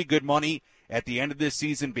pretty good money at the end of this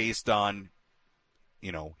season based on,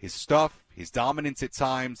 his stuff, his dominance at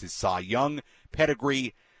times, his Cy Young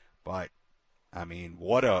pedigree. But,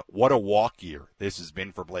 what a walk year this has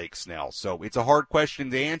been for Blake Snell. So it's a hard question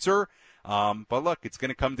to answer. But look, it's going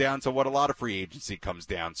to come down to what a lot of free agency comes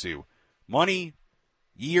down to. Money,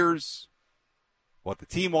 years, what the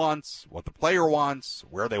team wants, what the player wants,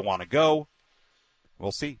 where they want to go.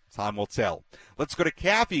 We'll see. Time will tell. Let's go to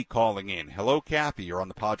Kathy calling in. Hello, Kathy. You're on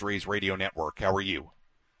the Padres Radio Network. How are you?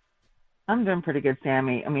 I'm doing pretty good,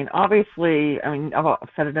 Sammy. Obviously, I've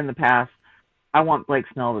said it in the past, I want Blake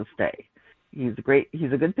Snell to stay. He's a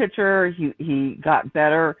good pitcher. He got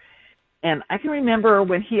better. And I can remember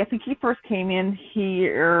when I think he first came in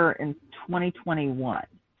here in 2021.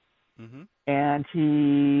 Mm-hmm. And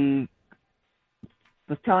he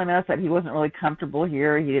was telling us that he wasn't really comfortable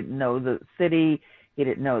here. He didn't know the city. He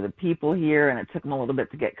didn't know the people here, and it took him a little bit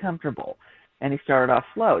to get comfortable. And he started off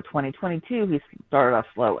slow. 2022, he started off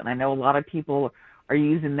slow. And I know a lot of people are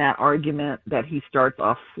using that argument that he starts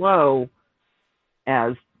off slow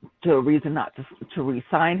as to a reason not to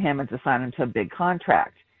re-sign him and to sign him to a big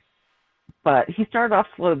contract. But he started off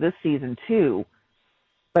slow this season too,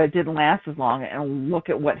 but it didn't last as long. And look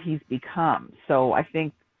at what he's become. So I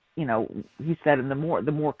think, he said, and the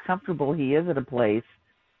more comfortable he is at a place,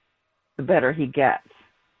 the better he gets.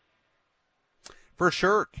 For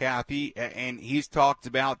sure, Kathy, and he's talked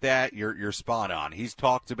about that. You're spot on. He's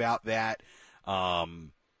talked about that,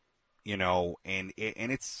 and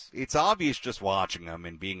it's obvious just watching him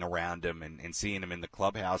and being around him and seeing him in the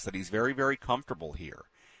clubhouse that he's very, very comfortable here.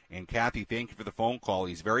 And Kathy, thank you for the phone call.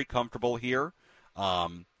 He's very comfortable here.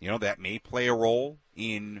 That may play a role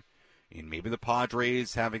in maybe the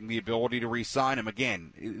Padres having the ability to re-sign him.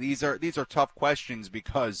 Again, these are tough questions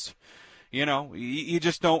because, you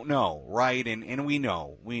just don't know, right? And we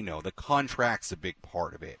know the contract's a big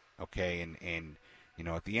part of it, okay? And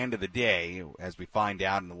at the end of the day, as we find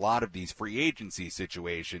out in a lot of these free agency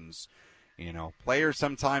situations, Players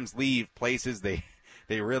sometimes leave places they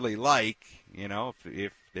really like,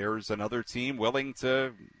 if there's another team willing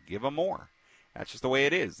to give them more. That's just the way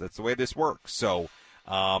it is. That's the way this works. So,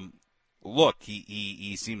 look,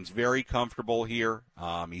 he seems very comfortable here.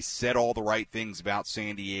 He said all the right things about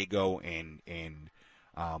San Diego and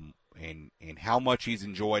how much he's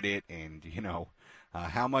enjoyed it, and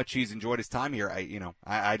how much he's enjoyed his time here.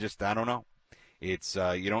 I don't know. It's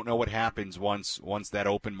you don't know what happens once that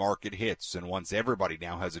open market hits, and once everybody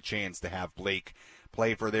now has a chance to have Blake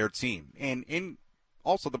play for their team, and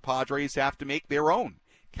also the Padres have to make their own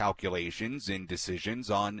calculations and decisions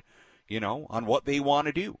on what they want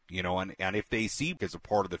to do, and if they see as a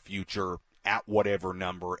part of the future at whatever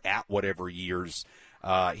number, at whatever years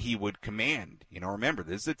he would command. Remember,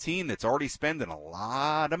 this is a team that's already spending a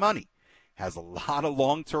lot of money, has a lot of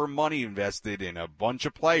long-term money invested in a bunch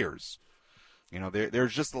of players.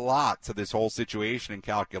 There's just a lot to this whole situation and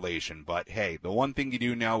calculation. But, hey, the one thing you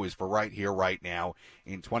do know is for right here, right now,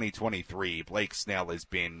 in 2023, Blake Snell has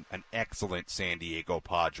been an excellent San Diego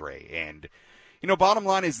Padre. And, bottom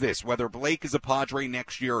line is this. Whether Blake is a Padre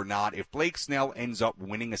next year or not, if Blake Snell ends up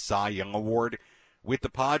winning a Cy Young Award with the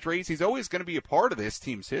Padres, he's always going to be a part of this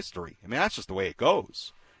team's history. I mean, that's just the way it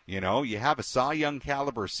goes. You have a Cy Young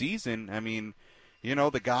caliber season. I mean,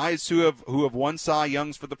 the guys who have won Cy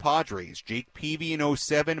Youngs for the Padres, Jake Peavy in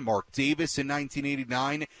 07, Mark Davis in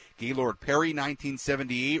 1989, Gaylord Perry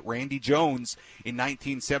 1978, Randy Jones in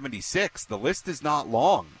 1976. The list is not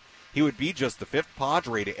long. He would be just the fifth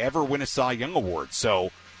Padre to ever win a Cy Young Award.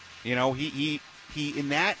 So, he in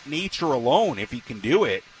that nature alone, if he can do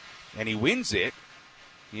it and he wins it,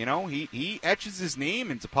 he etches his name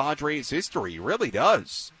into Padres history. He really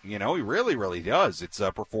does. He really, really does. It's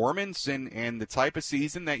a performance and the type of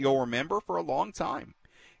season that you'll remember for a long time.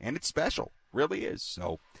 And it's special. Really is.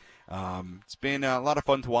 So it's been a lot of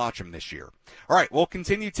fun to watch him this year. All right, we'll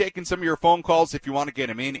continue taking some of your phone calls if you want to get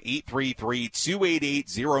them in.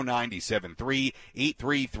 833-288-0973,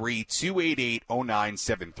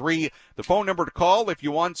 833-288-0973. The phone number to call if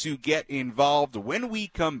you want to get involved. When we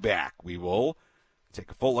come back, we will take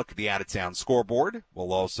a full look at the out-of-town scoreboard.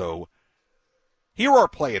 We'll also hear our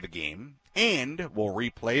play of the game, and we'll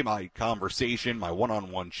replay my conversation, my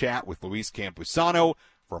one-on-one chat with Luis Campusano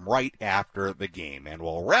from right after the game. And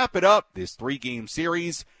we'll wrap it up, this 3-game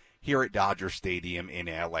series, here at Dodger Stadium in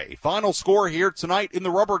L.A. Final score here tonight in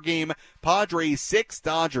the rubber game, Padres 6,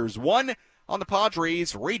 Dodgers 1 on the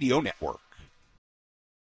Padres Radio Network.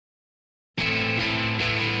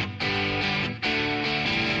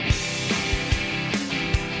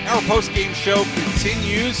 Our post-game show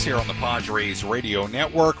continues here on the Padres Radio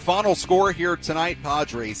Network. Final score here tonight,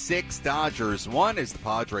 Padres 6, Dodgers 1, as the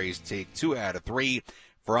Padres take 2 out of 3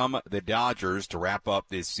 from the Dodgers to wrap up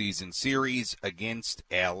this season series against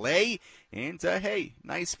L.A. And, hey,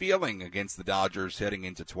 nice feeling against the Dodgers heading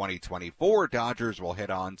into 2024. Dodgers will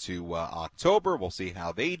head on to October. We'll see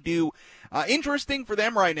how they do. Interesting for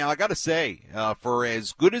them right now, I got to say. For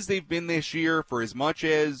as good as they've been this year, for as much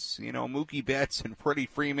as, Mookie Betts and Freddie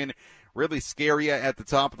Freeman really scare you at the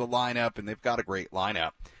top of the lineup, and they've got a great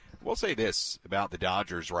lineup. We'll say this about the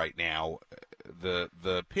Dodgers right now.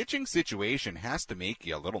 The pitching situation has to make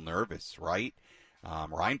you a little nervous, right?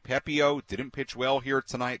 Ryan Pepio didn't pitch well here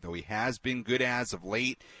tonight, though he has been good as of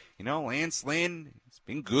late. Lance Lynn has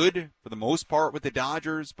been good for the most part with the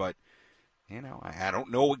Dodgers, but, I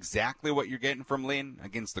don't know exactly what you're getting from Lynn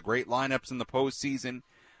against the great lineups in the postseason.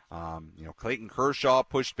 Clayton Kershaw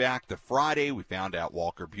pushed back to Friday. We found out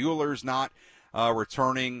Walker Buehler's not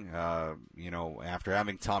returning, after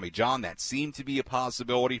having Tommy John. That seemed to be a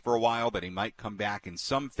possibility for a while, that he might come back in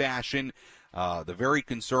some fashion. The very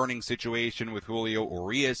concerning situation with Julio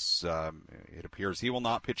Urias. It appears he will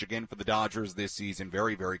not pitch again for the Dodgers this season.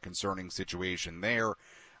 Very, very concerning situation there.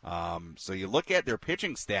 So you look at their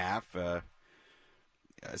pitching staff,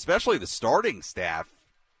 especially the starting staff,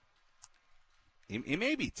 it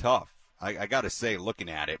may be tough. I got to say, looking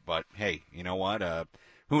at it, but hey, you know what?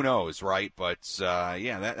 Who knows, right? But,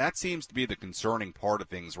 that seems to be the concerning part of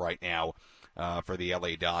things right now for the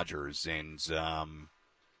LA Dodgers. And,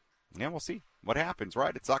 we'll see what happens,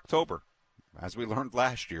 right? It's October, as we learned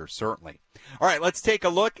last year, certainly. All right, let's take a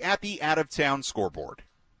look at the out-of-town scoreboard.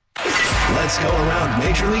 Let's go around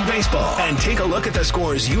Major League Baseball and take a look at the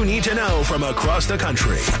scores you need to know from across the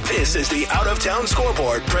country. This is the Out of Town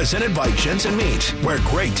Scoreboard, presented by Jensen Meat, where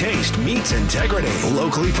great taste meets integrity.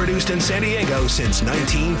 Locally produced in San Diego since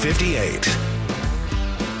 1958.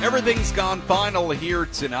 Everything's gone final here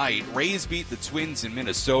tonight. Rays beat the Twins in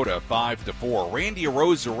Minnesota 5-4. Randy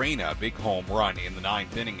Arozarena, big home run in the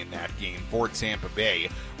ninth inning in that game for Tampa Bay.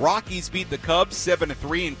 Rockies beat the Cubs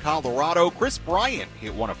 7-3 in Colorado. Chris Bryant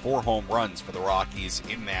hit one of 4 home runs for the Rockies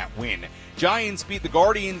in that win. Giants beat the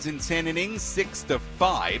Guardians in 10 innings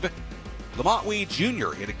 6-5. Lamont Wade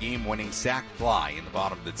Jr. hit a game-winning sac fly in the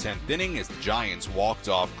bottom of the 10th inning as the Giants walked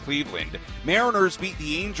off Cleveland. Mariners beat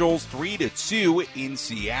the Angels 3-2 in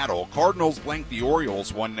Seattle. Cardinals blanked the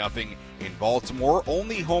Orioles 1-0 in Baltimore.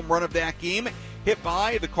 Only home run of that game hit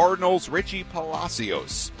by the Cardinals' Richie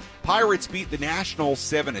Palacios. Pirates beat the Nationals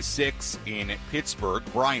 7-6 in Pittsburgh.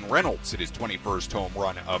 Brian Reynolds hit his 21st home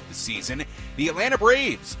run of the season. The Atlanta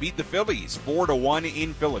Braves beat the Phillies 4-1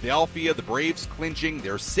 in Philadelphia. The Braves clinching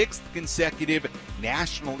their 6th consecutive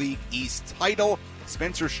National League East title.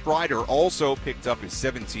 Spencer Strider also picked up his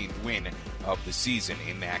 17th win of the season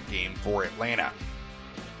in that game for Atlanta.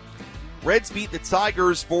 Reds beat the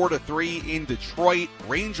Tigers 4-3 in Detroit.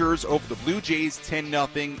 Rangers over the Blue Jays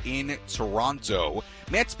 10-0 in Toronto.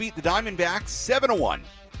 Mets beat the Diamondbacks 7-1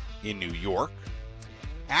 in New York.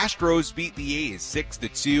 Astros beat the A's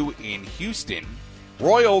 6-2 in Houston.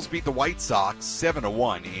 Royals beat the White Sox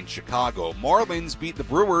 7-1 in Chicago. Marlins beat the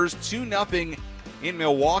Brewers 2-0 in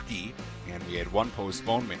Milwaukee. And we had one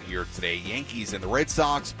postponement here today. Yankees and the Red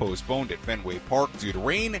Sox postponed at Fenway Park due to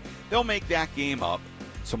rain. They'll make that game up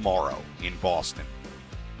tomorrow in Boston.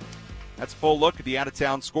 That's a full look at the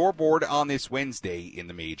out-of-town scoreboard on this Wednesday in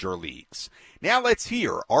the major leagues. Now let's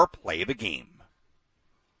hear our play of the game.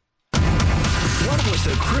 What was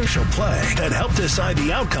the crucial play that helped decide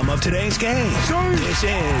the outcome of today's game? This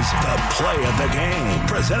is the play of the game,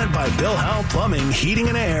 presented by Bill Howe Plumbing, Heating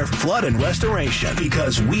and Air, Flood and Restoration,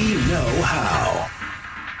 because we know how.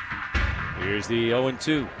 Here's the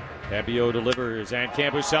 0-2. Fabio delivers, and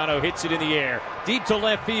Campusano hits it in the air. Deep to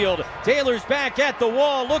left field. Taylor's back at the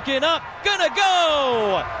wall, looking up. Gonna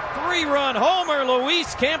go! 3-run homer,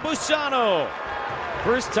 Luis Campusano.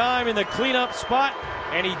 First time in the cleanup spot,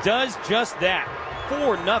 and he does just that.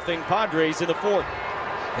 4-0 Padres in the fourth.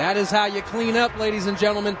 That is how you clean up, ladies and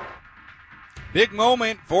gentlemen. Big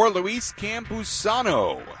moment for Luis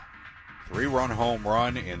Campusano. 3-run home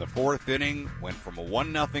run in the fourth inning. Went from a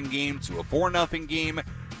 1-0 game to a 4-0 game.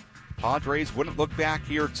 Padres wouldn't look back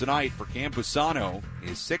here tonight for Campusano,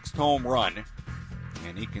 his 6th home run,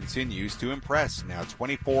 and he continues to impress. Now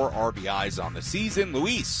 24 RBIs on the season.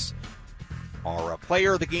 Luis, our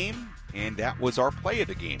player of the game, and that was our play of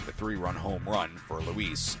the game, the 3-run home run for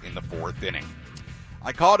Luis in the fourth inning.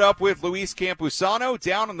 I caught up with Luis Campusano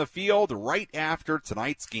down on the field right after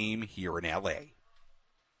tonight's game here in L.A.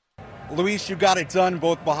 Luis, you got it done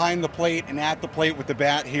both behind the plate and at the plate with the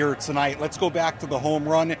bat here tonight. Let's go back to the home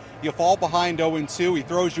run. You fall behind 0-2. He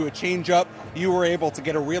throws you a changeup. You were able to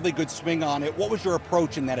get a really good swing on it. What was your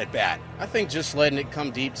approach in that at-bat? I think just letting it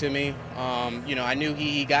come deep to me. I knew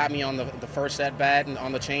he got me on the first at-bat and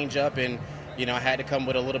on the changeup, and, I had to come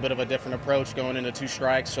with a little bit of a different approach going into 2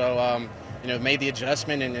 strikes. So, made the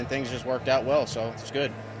adjustment, and things just worked out well. So it's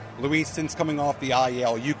good. Luis, since coming off the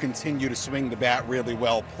IL, you continue to swing the bat really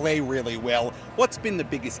well, play really well. What's been the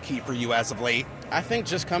biggest key for you as of late? I think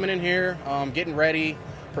just coming in here, getting ready,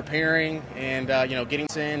 preparing, and, getting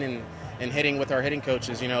in and hitting with our hitting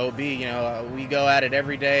coaches. We go at it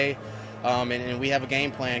every day, and we have a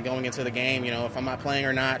game plan going into the game, if I'm not playing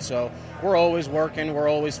or not. So we're always working. We're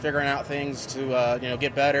always figuring out things to,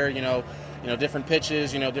 get better, different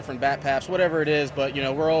pitches, different bat paths, whatever it is. But,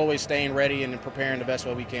 we're always staying ready and preparing the best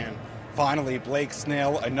way we can. Finally, Blake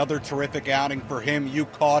Snell, another terrific outing for him. You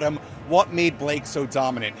caught him. What made Blake so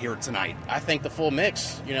dominant here tonight? I think the full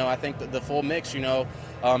mix. I think the full mix,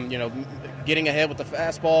 getting ahead with the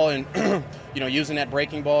fastball and, using that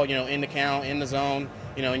breaking ball, in the count, in the zone,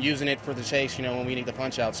 and using it for the chase, when we need the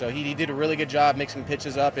punch out. So he did a really good job mixing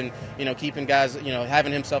pitches up and, keeping guys,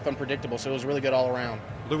 having himself unpredictable. So it was really good all around.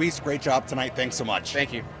 Luis, great job tonight. Thanks so much.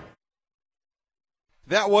 Thank you.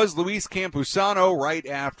 That was Luis Campusano right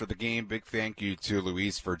after the game. Big thank you to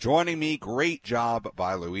Luis for joining me. Great job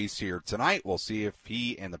by Luis here tonight. We'll see if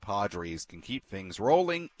he and the Padres can keep things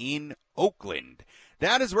rolling in Oakland.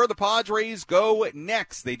 That is where the Padres go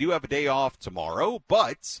next. They do have a day off tomorrow,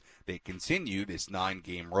 but they continue this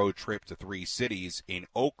 9-game road trip to 3 cities in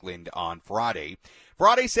Oakland on Friday.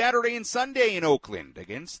 Friday, Saturday, and Sunday in Oakland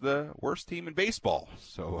against the worst team in baseball.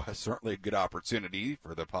 So certainly a good opportunity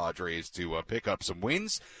for the Padres to pick up some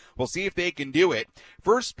wins. We'll see if they can do it.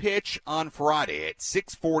 First pitch on Friday at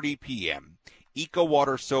 6:40 p.m. Eco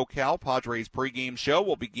Water SoCal. Padres pregame show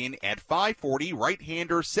will begin at 5:40.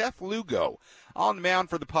 Right-hander Seth Lugo on the mound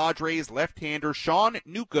for the Padres. Left-hander Sean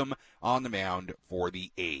Newcomb on the mound for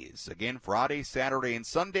the A's. Again, Friday, Saturday, and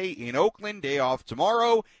Sunday in Oakland. Day off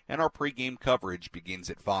tomorrow, and our pregame coverage begins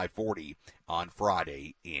at 5:40 on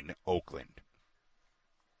Friday in Oakland.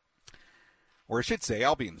 Or I should say,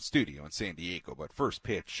 I'll be in the studio in San Diego, but first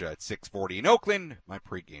pitch at 6:40 in Oakland. My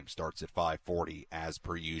pregame starts at 5:40 as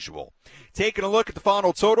per usual. Taking a look at the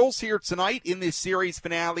final totals here tonight in this series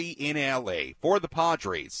finale in L.A. For the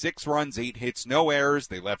Padres, 6 runs, 8 hits, no errors.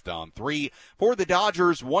 They left on 3. For the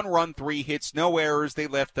Dodgers, 1 run, 3 hits, no errors. They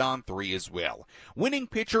left on 3 as well. Winning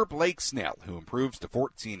pitcher Blake Snell, who improves to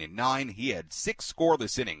 14-9. He had 6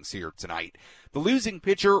 scoreless innings here tonight. The losing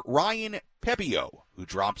pitcher, Ryan Pepiot, who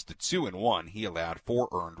drops to 2-1. He allowed 4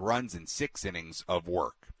 earned runs in 6 innings of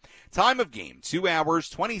work. Time of game, 2 hours,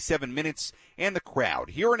 27 minutes, and the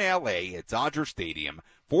crowd here in L.A. at Dodger Stadium,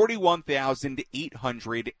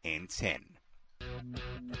 41,810.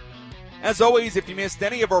 As always, if you missed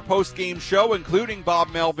any of our post-game show, including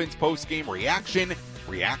Bob Melvin's post-game reaction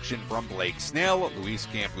from Blake Snell, Luis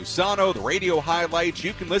Campusano, the radio highlights,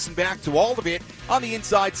 you can listen back to all of it on the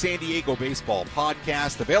Inside San Diego Baseball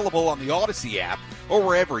podcast, available on the Odyssey app or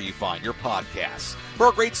wherever you find your podcasts. For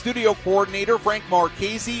our great studio coordinator, Frank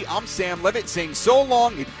Marchese, I'm Sam Levitt saying so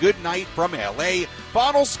long and good night from L.A.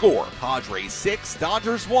 Final score, Padres 6,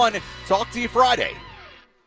 Dodgers 1. Talk to you Friday.